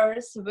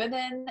spheres,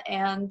 women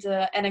and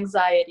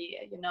anxiety,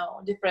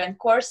 different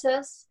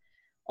courses,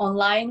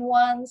 online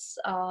ones.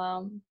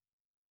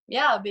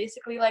 Yeah,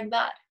 basically like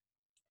that.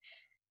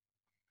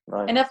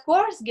 Nice. And of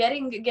course,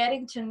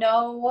 getting to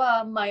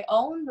know my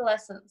own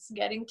lessons,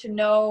 getting to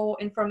know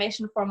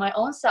information for my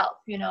own self,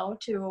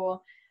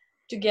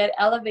 to get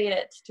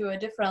elevated to a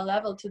different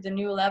level, to the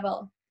new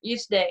level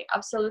each day,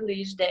 absolutely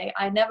each day.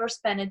 I never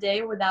spend a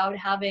day without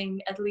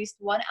having at least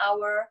 1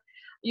 hour.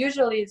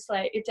 Usually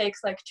it takes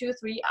like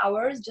 2-3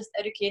 hours just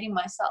educating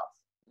myself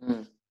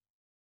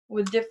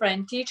with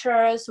different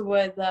teachers,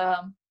 with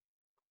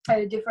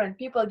different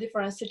people,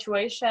 different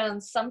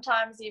situations.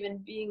 Sometimes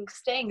even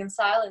staying in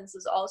silence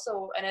is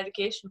also an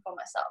education for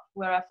myself,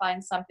 where I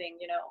find something,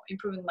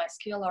 improving my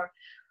skill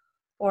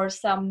or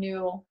some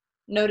new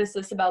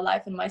notices about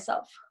life and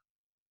myself.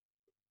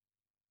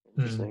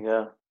 Interesting.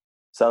 Yeah,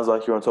 sounds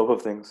like you're on top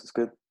of things. It's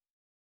good.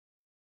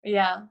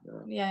 Yeah.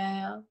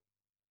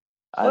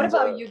 What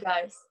about you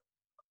guys?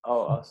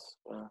 Oh, us.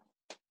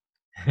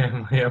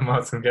 Yeah,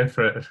 Martin, go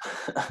for it.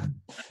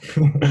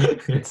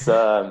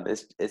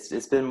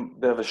 It's been a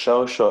bit of a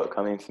shell shock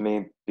coming for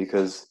me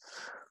because,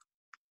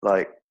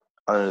 like,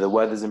 I don't know, the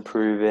weather's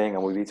improving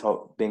and we're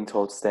being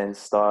told to stay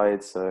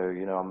inside. So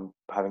I'm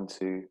having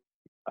to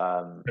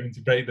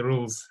break the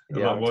rules.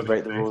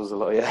 Break the rules a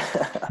lot. Yeah.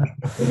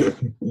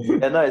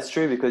 Yeah, no, it's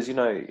true because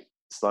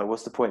it's like,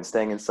 what's the point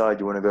staying inside?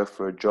 You want to go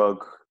for a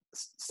jog.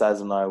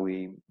 Staz and I,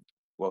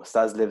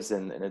 Staz lives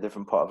in a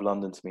different part of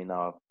London to me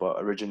now, but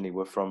originally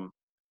we're from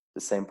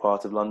the same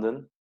part of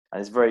London, and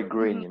it's very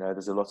green.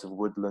 There's a lot of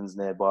woodlands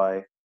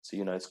nearby, so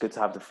it's good to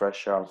have the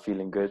fresh air. I'm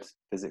feeling good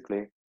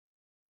physically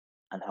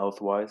and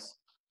health wise,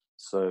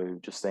 so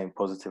just staying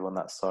positive on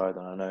that side.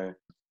 And I know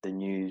the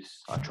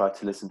news, I try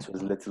to listen to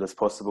as little as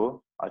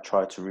possible. I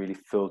try to really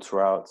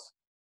filter out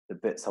the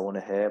bits I want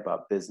to hear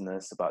about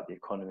business, about the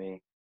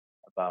economy,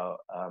 about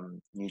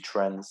new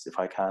trends if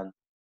I can,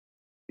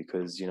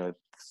 because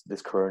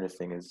this corona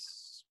thing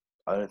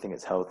I don't think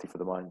it's healthy for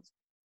the mind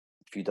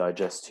if you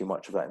digest too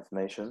much of that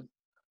information.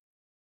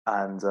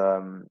 And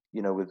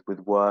with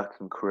work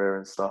and career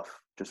and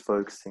stuff, just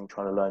focusing,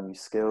 trying to learn new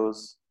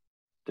skills,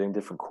 doing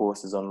different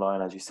courses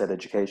online. As you said,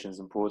 education is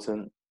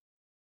important.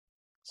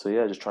 So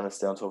yeah, just trying to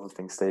stay on top of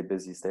things, stay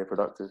busy, stay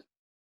productive.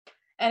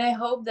 And I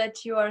hope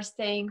that you are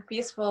staying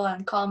peaceful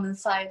and calm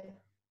inside.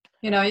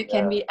 You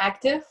can be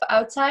active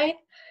outside,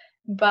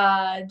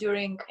 but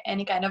during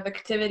any kind of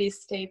activity,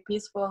 stay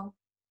peaceful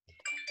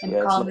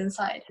and calm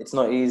inside. It's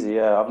not easy.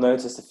 Yeah, I've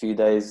noticed a few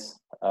days,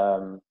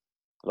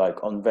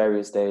 like on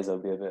various days, I'll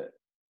be a bit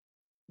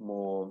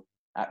more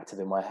active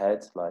in my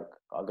head. Like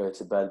I'll go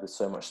to bed with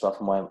so much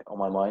stuff on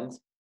my mind.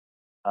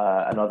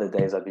 And other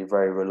days I'd be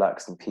very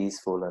relaxed and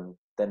peaceful, and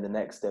then the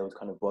next day would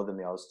kind of bother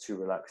me. I was too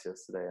relaxed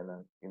yesterday, and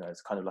then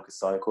it's kind of like a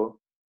cycle.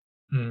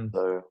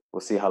 So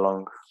we'll see how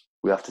long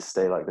we have to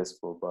stay like this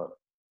for. But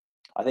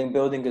I think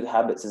building good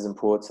habits is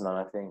important, and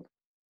I think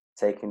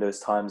taking those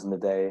times in the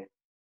day.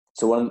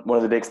 So one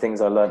of the big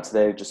things I learned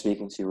today, just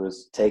speaking to you,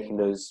 was taking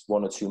those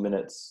 1 or 2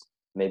 minutes,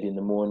 maybe in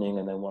the morning,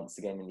 and then once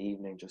again in the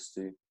evening, just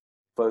to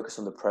focus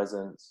on the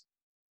present.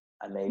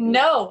 And maybe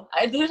no,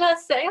 I did not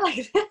say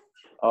like that.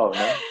 Oh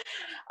no.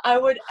 I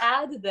would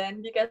add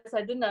then, because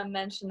I did not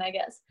mention, I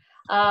guess,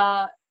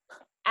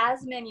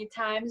 as many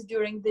times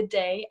during the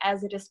day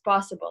as it is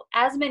possible,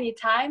 as many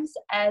times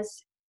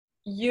as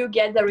you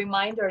get the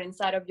reminder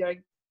inside of your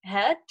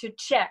head to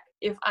check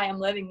if I am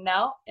living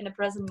now in a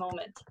present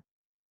moment.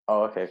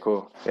 Oh, okay,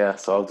 cool. Yeah,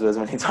 so I'll do as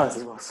many times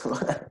as possible.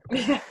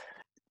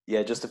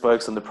 Yeah, just to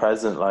focus on the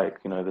present,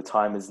 like, the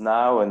time is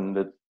now and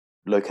the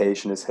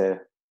location is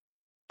here.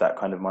 That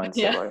kind of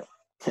mindset, right?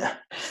 Yeah.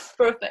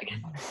 Perfect.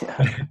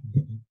 Yeah.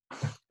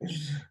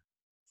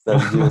 So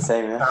you do the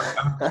same, yeah?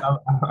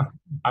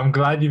 I'm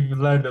glad you've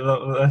learned a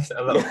lot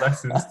of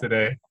lessons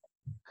today.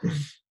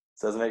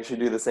 So make sure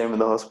you do the same in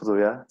the hospital,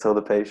 yeah? Tell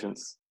the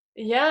patients.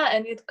 Yeah,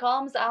 and it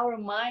calms our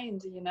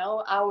mind,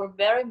 our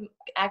very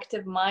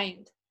active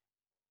mind.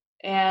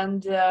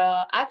 And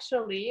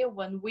actually,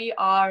 when we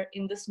are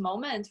in this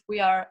moment, we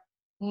are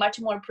much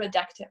more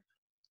productive.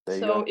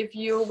 So if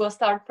you will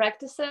start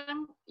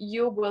practicing,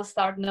 you will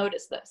start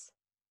notice this.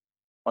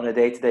 On a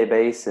day-to-day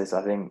basis,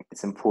 I think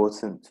it's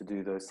important to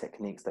do those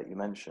techniques that you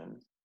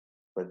mentioned.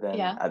 But then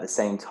at the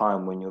same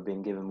time, when you're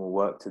being given more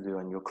work to do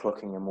and you're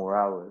clocking in more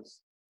hours,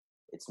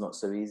 it's not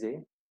so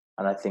easy.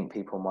 And I think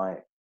people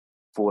might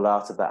fall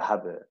out of that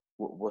habit.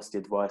 What's the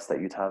advice that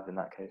you'd have in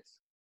that case?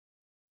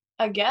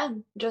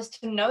 Again,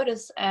 just to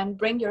notice and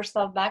bring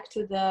yourself back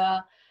to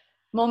the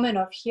moment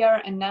of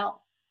here and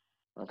now.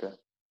 Okay.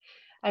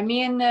 I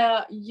mean,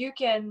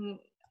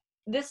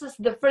 this is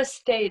the first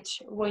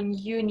stage when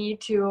you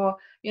need to,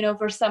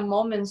 for some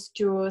moments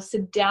to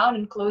sit down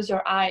and close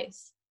your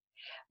eyes.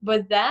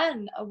 But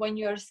then when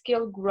your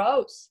skill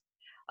grows,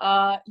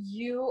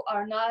 you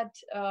are not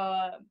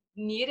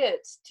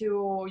needed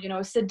to,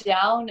 sit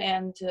down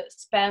and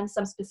spend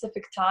some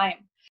specific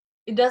time.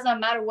 It doesn't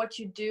matter what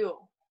you do,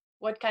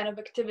 what kind of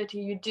activity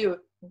you do.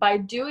 By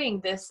doing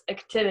this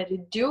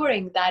activity,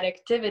 during that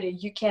activity,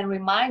 you can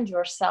remind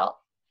yourself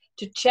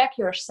to check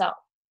yourself.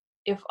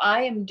 If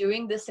I am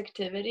doing this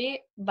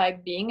activity by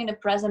being in a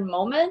present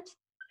moment,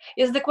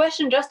 is the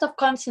question just of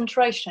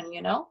concentration,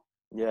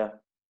 Yeah.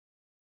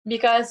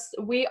 because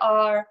we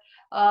are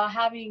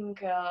having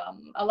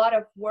a lot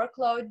of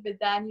workload, but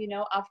then,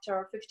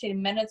 after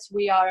 15 minutes,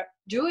 we are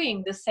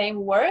doing the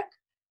same work,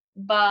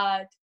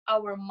 but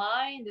our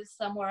mind is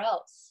somewhere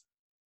else.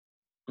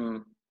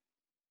 Mm.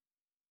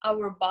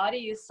 Our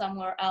body is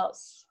somewhere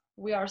else.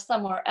 We are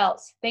somewhere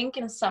else,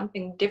 thinking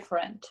something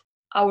different.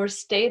 Our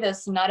state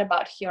is not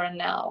about here and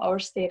now. Our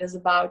state is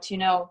about,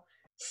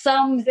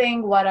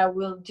 something, what I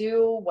will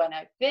do when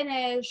I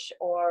finish,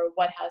 or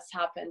what has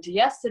happened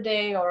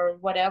yesterday, or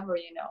whatever,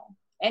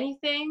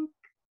 anything,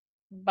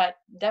 but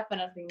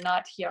definitely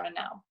not here and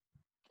now.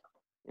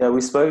 Yeah,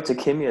 we spoke to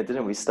Kimia,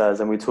 didn't we, Stas?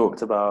 And we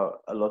talked about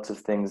a lot of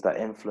things that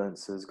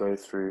influencers go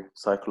through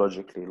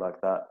psychologically, like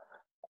that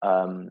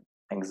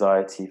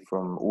anxiety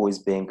from always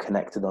being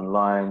connected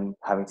online,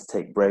 having to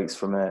take breaks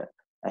from it.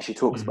 And she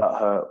talks about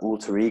her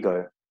alter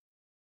ego,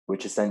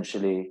 which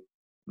essentially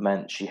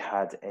meant she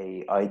had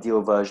a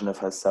ideal version of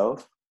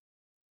herself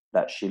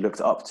that she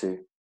looked up to.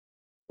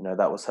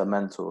 That was her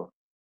mentor,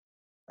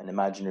 an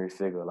imaginary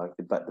figure, like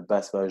the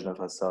best version of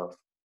herself.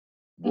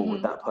 What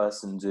would that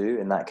person do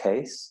in that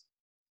case?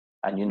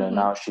 And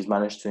now she's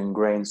managed to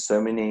ingrain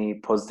so many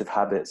positive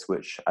habits,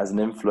 which, as an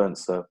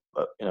influencer,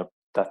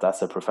 that's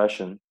her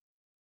profession,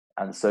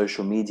 and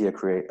social media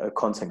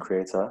content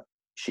creator,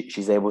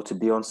 she's able to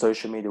be on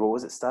social media. What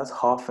was it, Stas?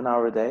 Half an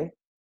hour a day.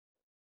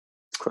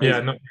 It's crazy. Yeah,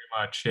 not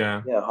very much.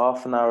 Yeah. Yeah,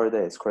 half an hour a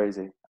day. It's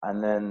crazy.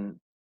 And then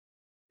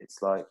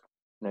it's like,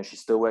 she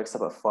still wakes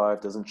up at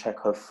 5, doesn't check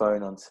her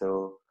phone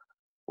until,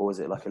 what was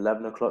it, like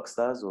 11 o'clock,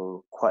 Stas,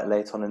 or quite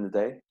late on in the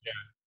day. Yeah.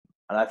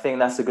 And I think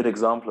that's a good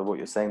example of what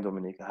you're saying,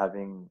 Dominika,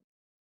 having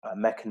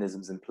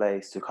mechanisms in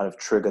place to kind of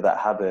trigger that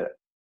habit,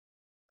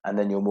 and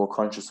then you're more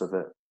conscious of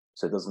it,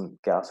 so it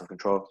doesn't get out of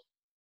control.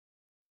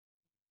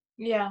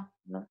 Yeah.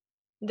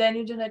 Then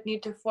you do not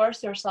need to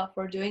force yourself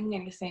for doing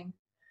anything.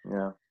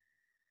 Yeah.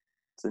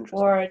 It's interesting.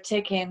 Or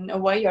taking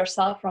away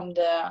yourself from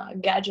the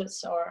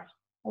gadgets or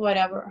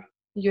whatever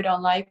you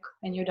don't like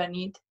and you don't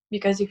need,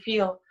 because you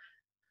feel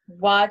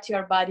what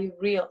your body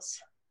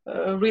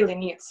really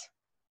needs.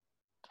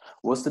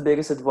 What's the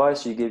biggest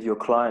advice you give your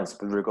clients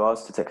with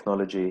regards to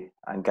technology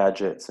and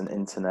gadgets and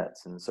internet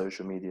and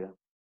social media?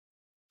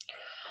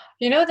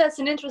 That's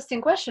an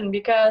interesting question,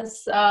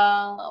 because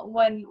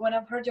when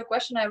I've heard your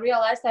question, I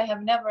realized I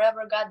have never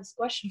ever got this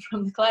question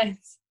from the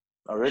clients.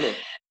 Oh, really?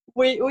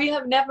 We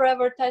have never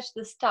ever touched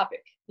this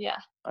topic. Yeah.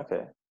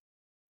 Okay.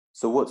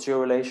 So what's your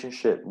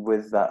relationship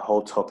with that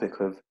whole topic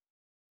of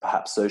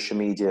perhaps social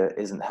media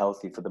isn't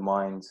healthy for the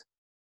mind,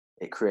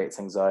 it creates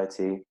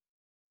anxiety?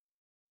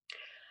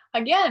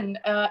 Again,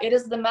 it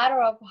is the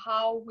matter of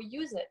how we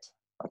use it.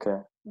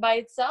 Okay. By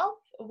itself,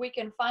 we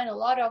can find a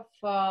lot of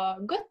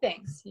good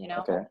things,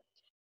 Okay.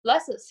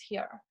 Pluses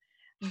here.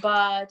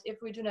 But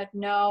if we do not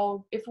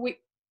know, if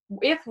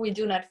we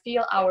do not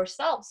feel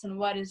ourselves and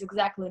what is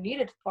exactly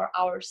needed for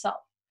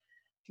ourselves,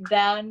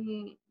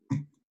 then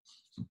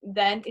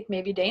it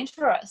may be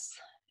dangerous,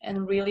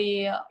 and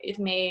really it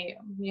may,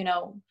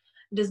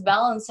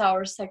 disbalance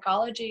our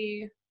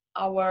psychology,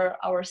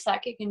 our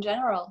psychic in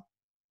general.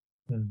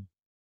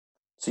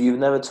 So you've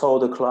never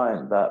told a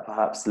client that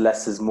perhaps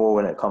less is more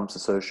when it comes to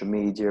social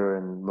media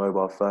and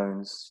mobile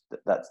phones?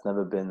 That's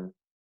never been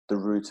the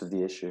root of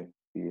the issue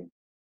for you,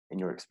 in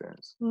your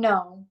experience?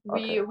 No,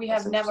 Okay, we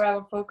have never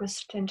ever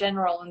focused in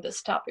general on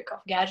this topic of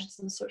gadgets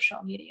and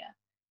social media.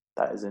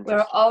 That is interesting.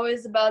 We're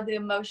always about the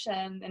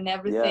emotion and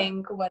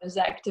everything, what is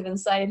active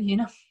inside,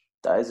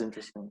 That is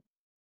interesting.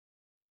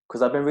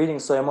 Because I've been reading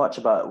so much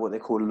about what they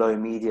call low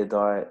media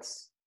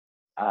diets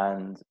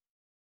and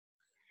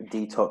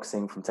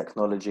detoxing from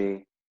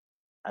technology.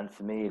 And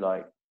for me,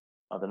 like,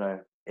 I don't know,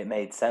 it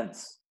made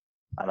sense.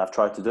 And I've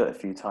tried to do it a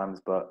few times,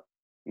 but,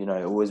 it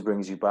always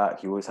brings you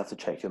back. You always have to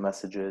check your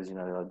messages. I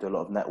do a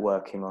lot of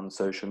networking on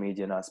social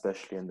media now,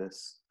 especially in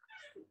this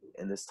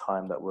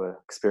time that we're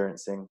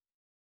experiencing.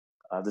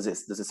 Does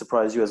it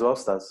surprise you as well,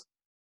 Stas?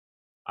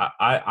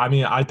 I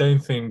mean, I don't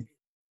think,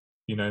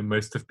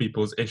 most of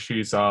people's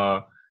issues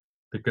are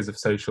because of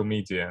social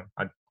media.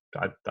 I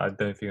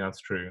don't think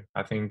that's true.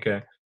 I think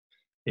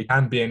it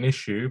can be an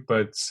issue,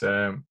 but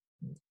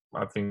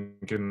I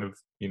think in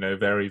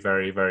very,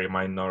 very, very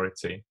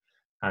minority.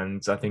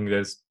 And I think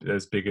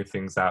there's bigger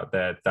things out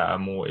there that are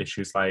more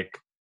issues like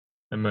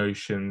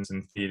emotions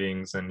and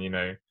feelings and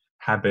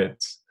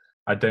habits.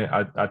 I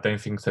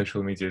don't think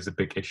social media is a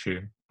big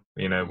issue.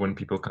 When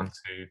people come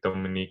to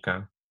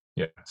Dominika.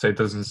 Yeah, so it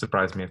doesn't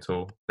surprise me at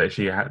all that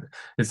she had.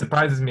 It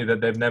surprises me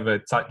that they've never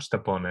touched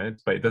upon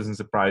it, but it doesn't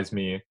surprise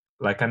me.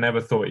 Like, I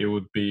never thought it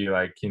would be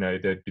like,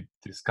 they'd be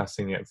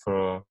discussing it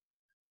for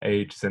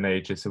ages and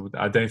ages.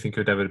 I don't think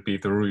it would ever be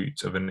the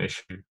root of an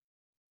issue.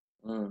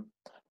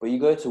 But you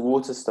go to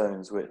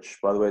Waterstones, which,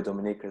 by the way,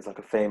 Dominika, is like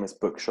a famous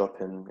bookshop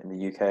in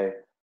the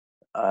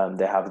UK.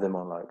 They have them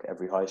on like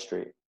every high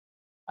street.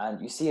 And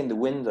you see in the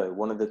window,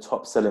 one of the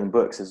top selling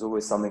books is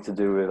always something to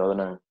do with, I don't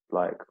know,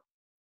 like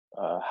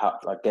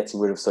getting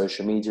rid of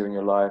social media in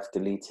your life,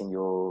 deleting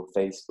your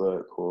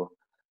Facebook or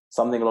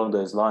something along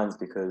those lines,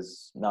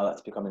 because now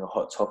that's becoming a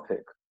hot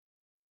topic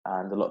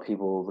and a lot of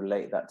people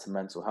relate that to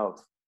mental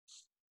health.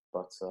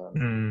 But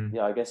Mm.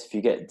 yeah, I guess if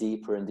you get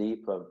deeper and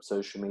deeper,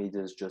 social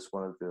media is just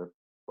one of the,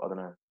 I don't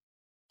know,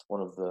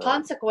 one of the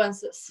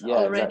consequences yeah,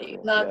 already,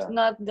 exactly.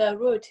 not the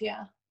root.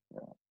 Yeah.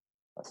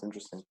 That's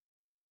interesting.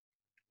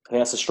 I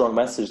think that's a strong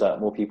message that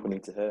more people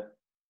need to hear,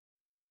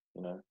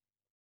 you know,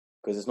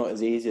 because it's not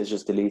as easy as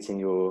just deleting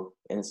your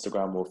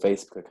Instagram or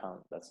Facebook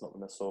account. That's not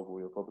going to solve all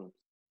your problems.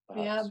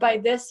 Perhaps, Yeah, by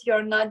this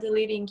you're not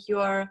deleting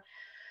your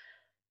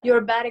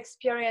bad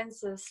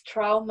experiences,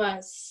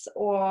 traumas,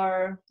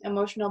 or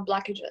emotional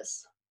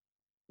blockages.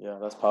 Yeah,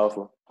 that's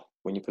powerful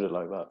when you put it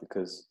like that,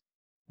 because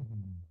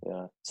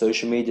yeah,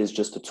 social media is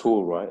just a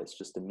tool, right? It's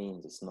just a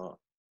means. It's not.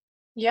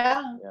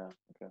 Yeah. Yeah.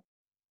 Okay.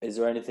 Is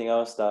there anything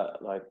else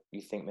that like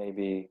you think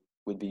maybe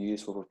would be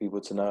useful for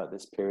people to know at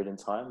this period in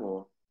time,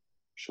 or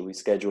should we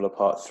schedule a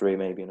part 3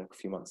 maybe in a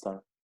few months'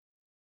 time?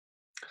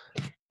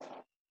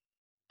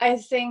 I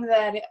think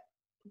that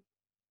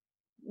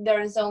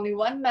there is only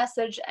one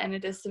message, and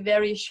it is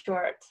very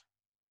short.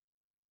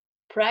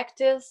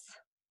 Practice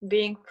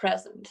being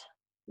present.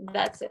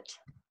 That's it.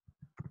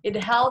 It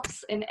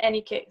helps in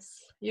any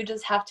case. You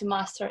just have to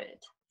master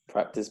it.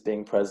 Practice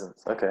being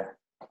present. Okay.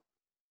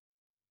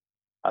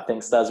 I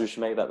think, Stas, we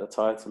should make that the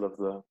title of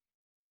the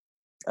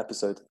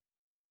episode.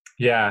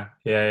 Yeah.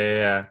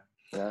 Yeah.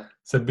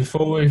 So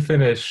before we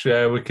finish,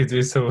 we could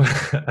do some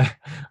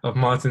of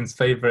Martin's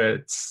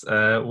favorites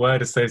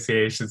word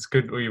associations,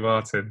 couldn't we,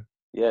 Martin?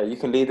 Yeah, you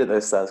can lead it though,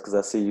 Stas, because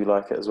I see you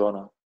like it as well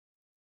now.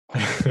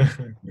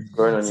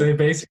 Growing on So you.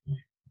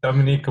 basically,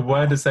 Dominica,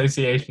 word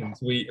associations.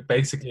 We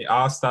basically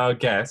asked our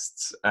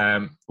guests,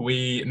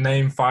 we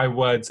name 5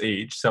 words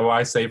each. So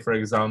I say, for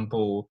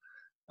example,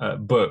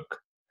 book,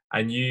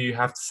 and you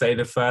have to say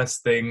the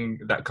first thing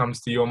that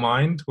comes to your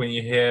mind when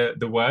you hear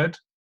the word.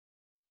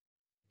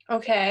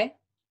 Okay,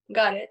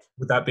 got it.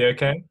 Would that be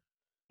okay?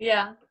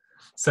 Yeah.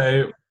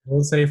 So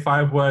we'll say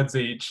 5 words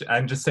each,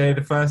 and just say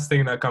the first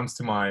thing that comes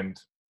to mind.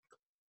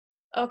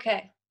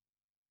 Okay.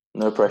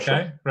 No pressure.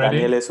 Okay, ready?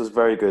 Danielis was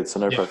very good, so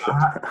no Yeah, pressure.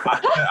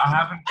 I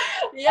haven't.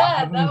 Yeah,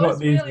 haven't that got was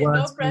these really no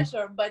words.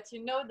 pressure, but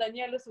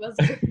Danielus was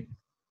good.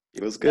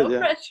 It was good, No yeah.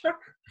 pressure.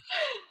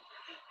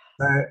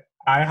 So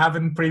I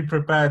haven't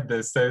pre-prepared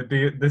this, so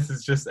this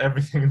is just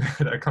everything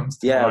that comes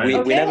to Yeah, mind. we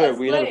Okay, never let's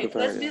play.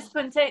 prepare. Let's be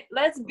spontaneous.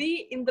 Let's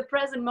be in the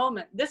present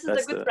moment. This is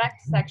Let's a do good it.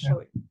 practice,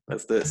 actually.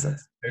 Let's do it,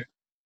 Stas.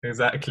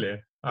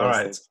 Exactly. All Go on,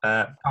 right.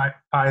 Stas.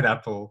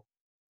 Pineapple.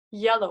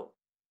 Yellow.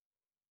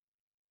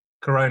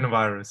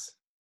 Coronavirus.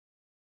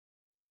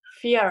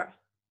 Fear.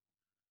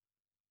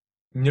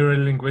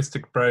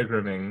 Neurolinguistic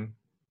programming.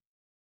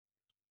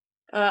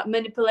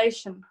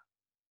 Manipulation.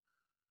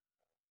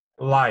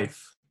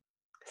 Life.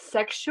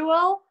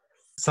 Sexual.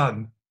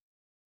 Sun.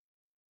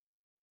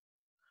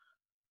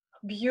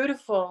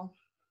 Beautiful.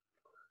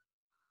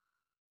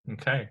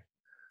 Okay.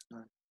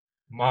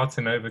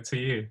 Martin, over to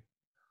you.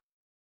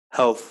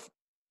 Health.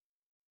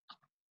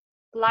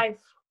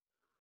 Life.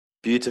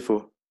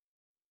 Beautiful.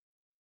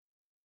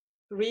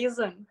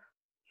 Reason.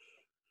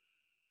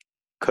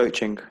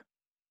 Coaching.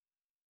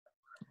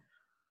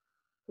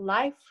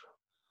 Life.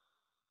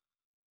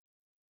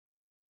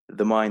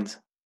 The mind.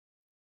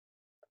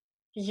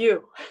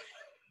 You.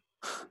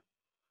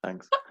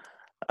 Thanks.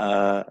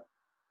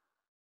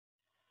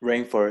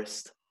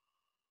 Rainforest.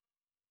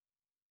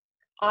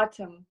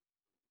 Autumn.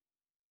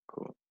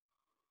 Cool.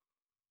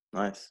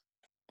 Nice.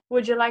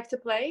 Would you like to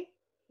play?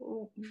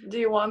 Do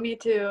you want me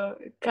to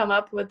come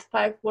up with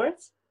 5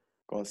 words?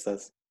 Go on,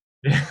 Stas.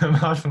 Yeah,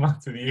 Martin,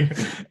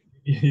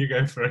 you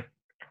go for it.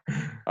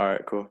 All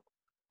right, cool.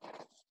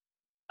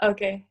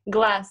 Okay.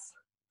 Glass.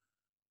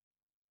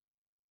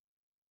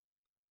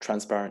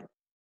 Transparent.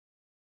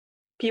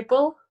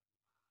 People.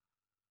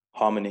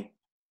 Harmony.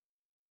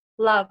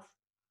 Love.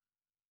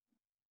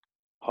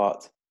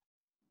 Heart.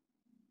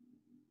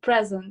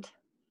 Present.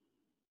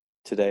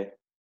 Today.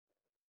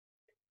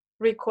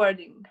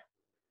 Recording.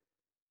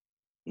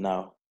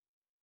 Now.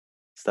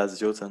 Stas,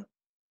 it's your turn.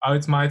 Oh,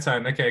 it's my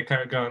turn. Okay,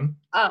 go on.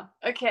 Oh,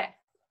 okay.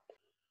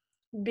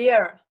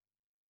 Beer.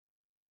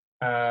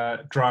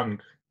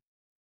 Drunk.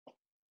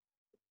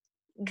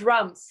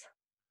 Drums.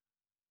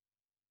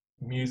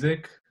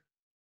 Music.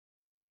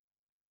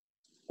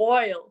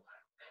 Oil.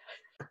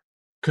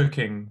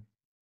 Cooking.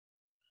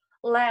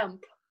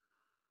 Lamp.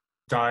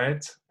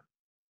 Diet.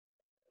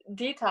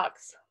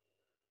 Detox.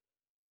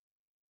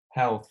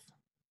 Health.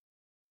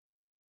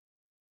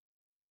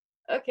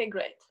 Okay,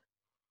 great.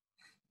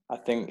 I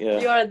think, yeah.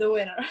 You are the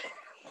winner.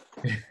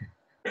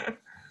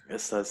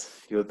 Yes, Stas.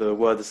 You're the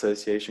word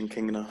association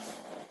king now.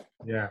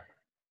 Yeah.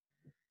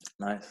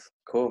 Nice.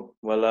 Cool.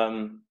 Well,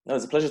 it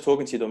was a pleasure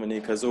talking to you,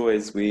 Dominique. As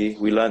always, we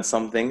learned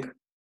something,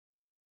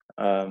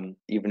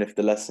 even if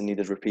the lesson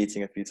needed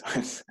repeating a few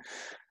times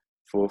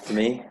for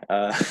me.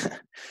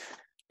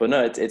 But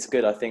no, it's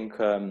good. I think,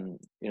 a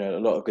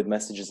lot of good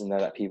messages in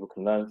there that people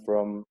can learn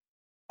from.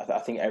 I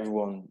think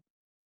everyone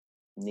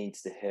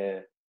needs to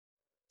hear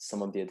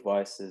some of the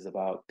advices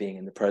about being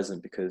in the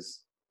present,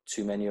 because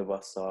too many of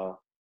us are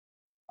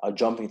are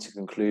jumping to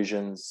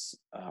conclusions.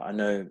 I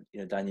know,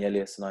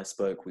 Danielius and I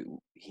spoke.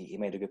 He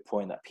made a good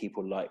point that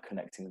people like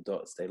connecting the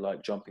dots. They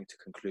like jumping to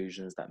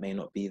conclusions that may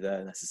not be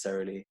there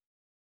necessarily.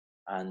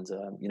 And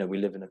we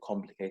live in a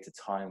complicated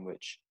time,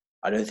 which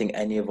I don't think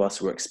any of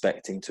us were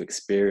expecting to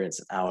experience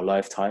in our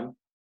lifetime.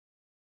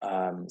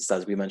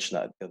 As we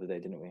mentioned that the other day,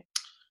 didn't we?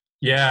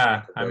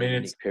 Yeah, I mean,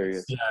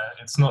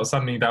 it's not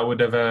something that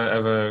would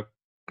ever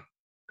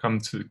come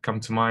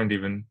to mind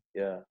even.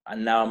 Yeah,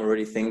 and now I'm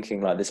already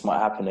thinking like this might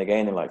happen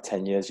again in like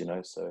 10 years,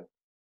 so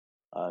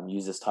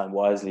use this time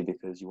wisely,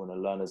 because you want to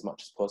learn as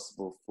much as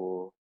possible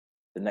for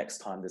the next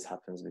time this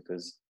happens,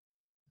 because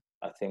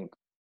I think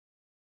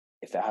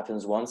if it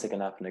happens once, it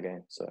can happen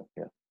again. So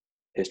yeah,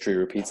 history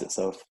repeats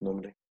itself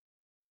normally.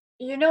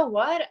 You know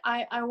what?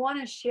 I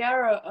want to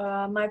share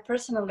my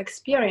personal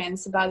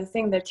experience about the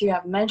thing that you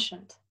have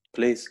mentioned.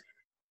 Please.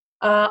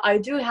 I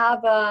do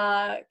have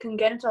a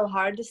congenital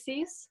heart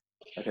disease.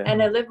 Okay.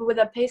 And I live with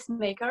a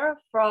pacemaker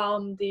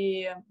from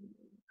the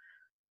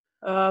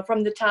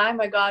time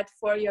I got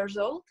 4 years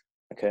old.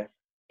 Okay.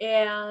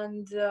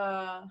 And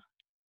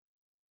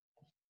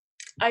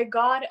I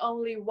got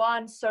only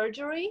one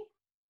surgery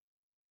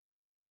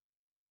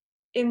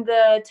in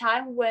the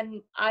time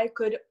when I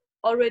could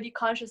already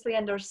consciously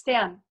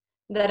understand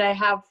that I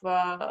have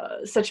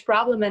such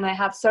problem and I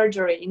have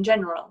surgery in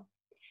general.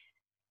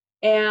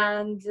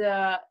 And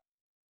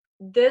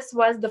this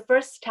was the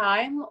first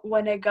time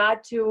when I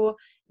got to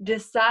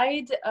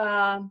decide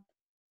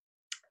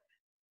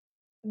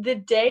the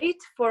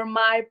date for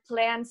my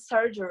planned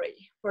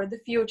surgery for the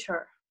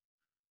future.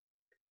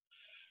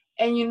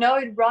 And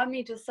it brought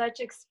me to such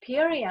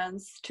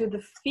experience, to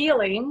the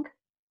feeling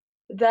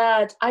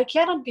that I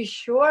cannot be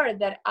sure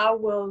that I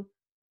will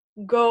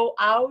go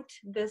out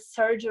this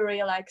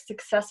surgery like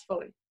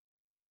successfully,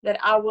 that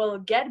I will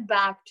get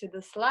back to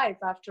this life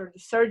after the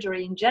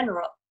surgery in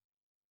general.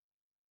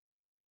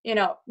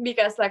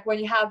 Because like when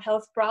you have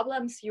health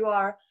problems, you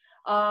are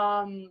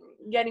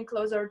getting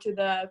closer to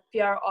the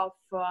fear of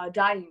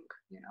dying,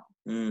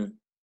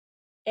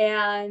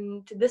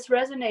 And this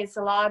resonates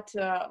a lot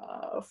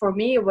for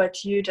me,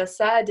 what you just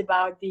said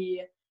about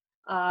the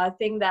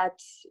thing that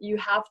you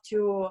have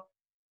to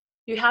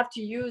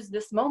use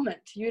this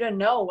moment. You don't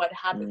know what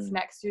happens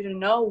next. You don't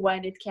know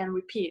when it can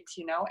repeat,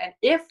 and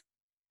if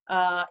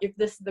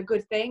this is the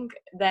good thing,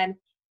 then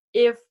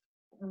if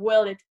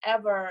will it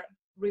ever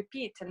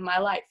repeat in my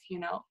life,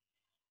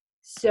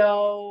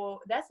 So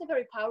that's a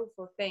very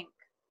powerful thing.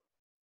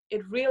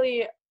 It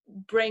really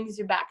brings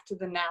you back to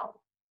the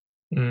now.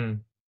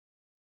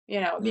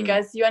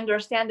 Because you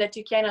understand that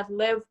you cannot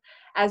live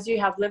as you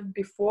have lived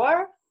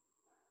before.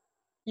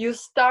 You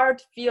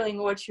start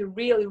feeling what you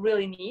really,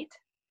 really need.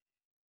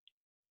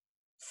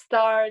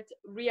 Start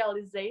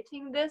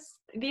realizing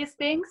these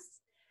things.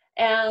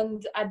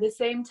 And at the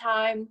same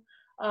time,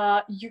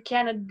 you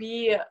cannot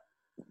be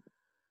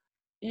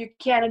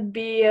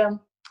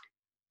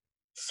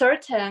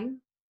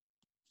certain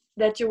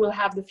that you will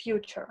have the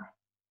future,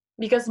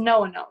 because no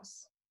one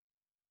knows.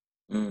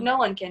 No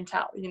one can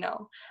tell,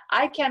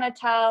 I cannot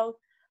tell,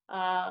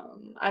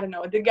 I don't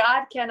know, the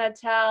God cannot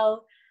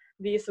tell,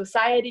 the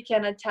society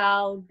cannot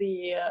tell,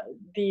 the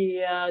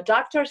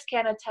doctors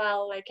cannot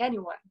tell, like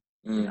anyone,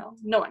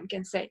 no one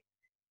can say,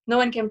 no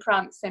one can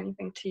promise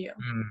anything to you.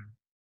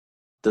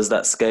 Does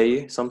that scare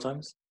you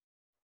sometimes?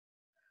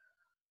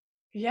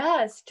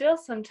 Yeah, still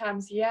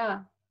sometimes, yeah.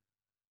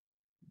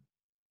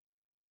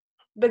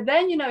 But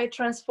then, it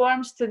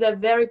transforms to the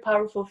very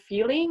powerful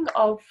feeling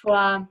of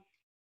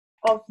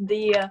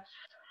the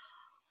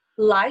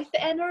life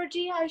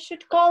energy, I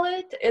should call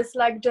it. It's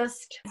like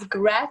just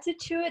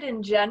gratitude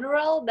in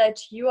general that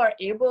you are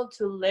able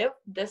to live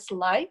this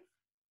life.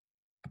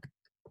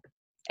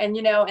 And,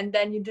 and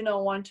then you do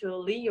not want to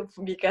leave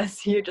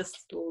because you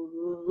just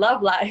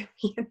love life,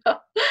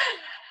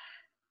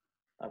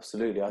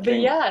 Absolutely.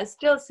 But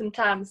still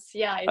sometimes,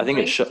 it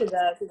brings to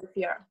the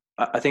fear.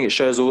 I think it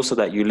shows also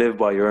that you live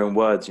by your own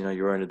words,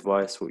 your own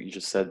advice, what you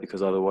just said,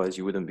 because otherwise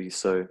you wouldn't be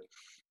so,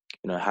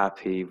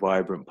 happy,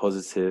 vibrant,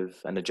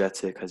 positive,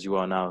 energetic as you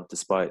are now,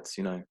 despite,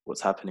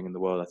 what's happening in the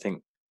world. I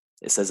think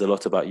it says a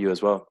lot about you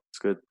as well. It's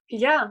good.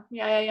 Yeah,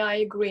 I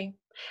agree.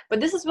 But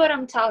this is what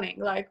I'm telling,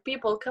 like,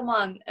 people, come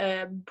on,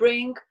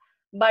 bring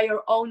by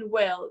your own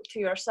will to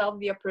yourself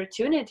the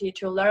opportunity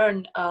to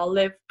learn,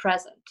 live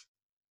present.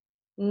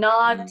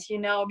 Not,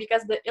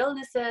 because the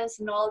illnesses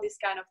and all these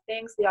kind of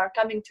things, they are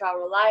coming to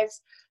our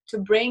lives to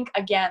bring,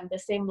 again, the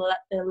same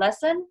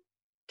lesson,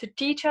 to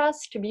teach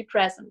us to be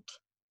present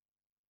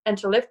and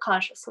to live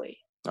consciously.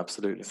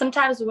 Absolutely.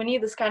 Sometimes we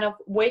need this kind of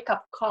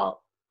wake-up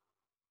call.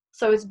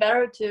 So it's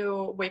better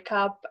to wake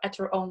up at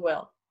your own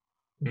will.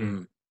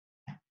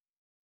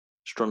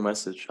 Strong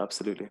message,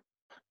 absolutely. It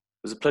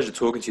was a pleasure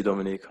talking to you,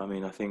 Dominique. I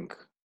mean, I think,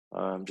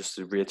 just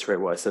to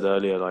reiterate what I said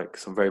earlier, like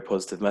some very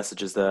positive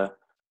messages there.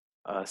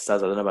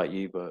 Stas, I don't know about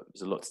you, but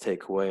there's a lot to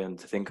take away and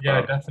to think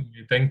about. Yeah,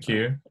 definitely. Thank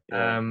you.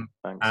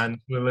 Thanks. And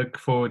we look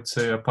forward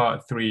to a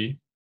part 3.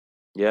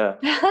 Yeah.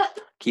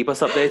 Keep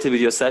us updated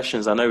with your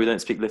sessions. I know we don't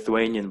speak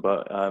Lithuanian,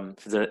 but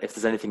if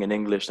there's anything in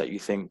English that you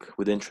think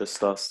would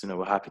interest us,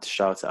 we're happy to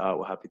shout it out.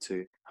 We're happy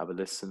to have a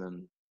listen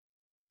and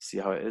see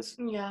how it is.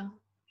 Yeah.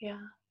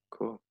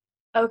 Cool.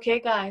 Okay,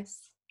 guys.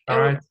 All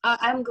right.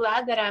 I'm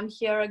glad that I'm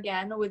here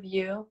again with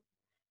you.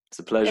 It's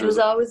a pleasure. It was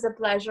always a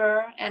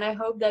pleasure, and I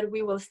hope that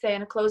we will stay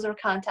in closer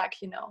contact,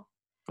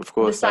 Of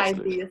course, besides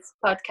absolutely. these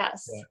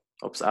podcasts.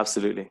 Yeah.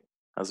 Absolutely,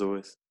 as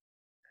always.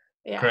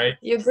 Yeah. Great.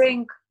 You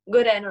bring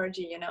good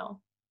energy,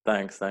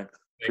 Thanks.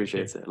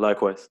 Appreciate you. it.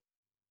 Likewise.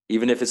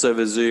 Even if it's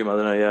over Zoom, I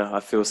don't know, yeah, I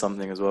feel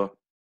something as well.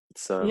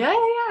 It's Yeah.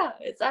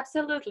 It's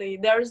absolutely.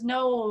 There's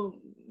no,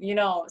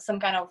 some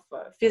kind of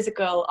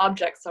physical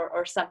objects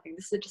or something.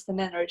 This is just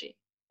an energy.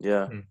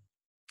 Yeah.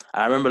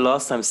 I remember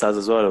last time, Stas,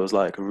 as well, it was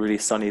like a really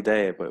sunny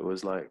day, but it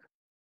was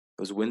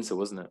winter,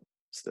 wasn't it?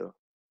 Still.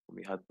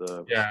 We had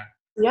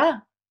Yeah.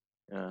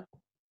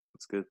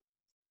 It's good.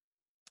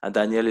 And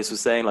Danielis was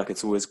saying like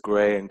it's always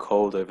grey and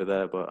cold over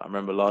there, but I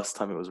remember last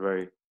time it was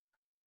very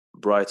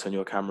bright on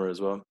your camera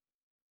as well.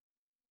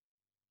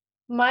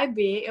 Might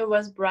be it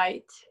was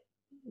bright,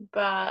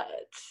 but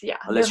yeah,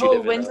 Unless the you whole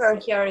live in winter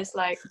here is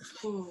like,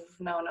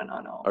 no.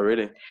 Oh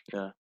really?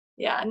 Yeah.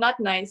 Yeah, not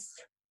nice.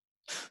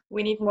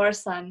 We need more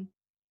sun,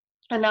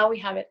 and now we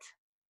have it.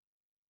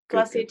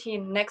 Good.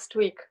 +18 next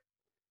week.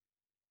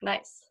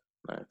 Nice.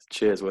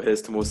 Cheers. Well,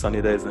 here's to more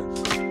sunny days then.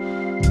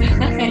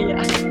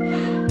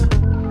 Yeah.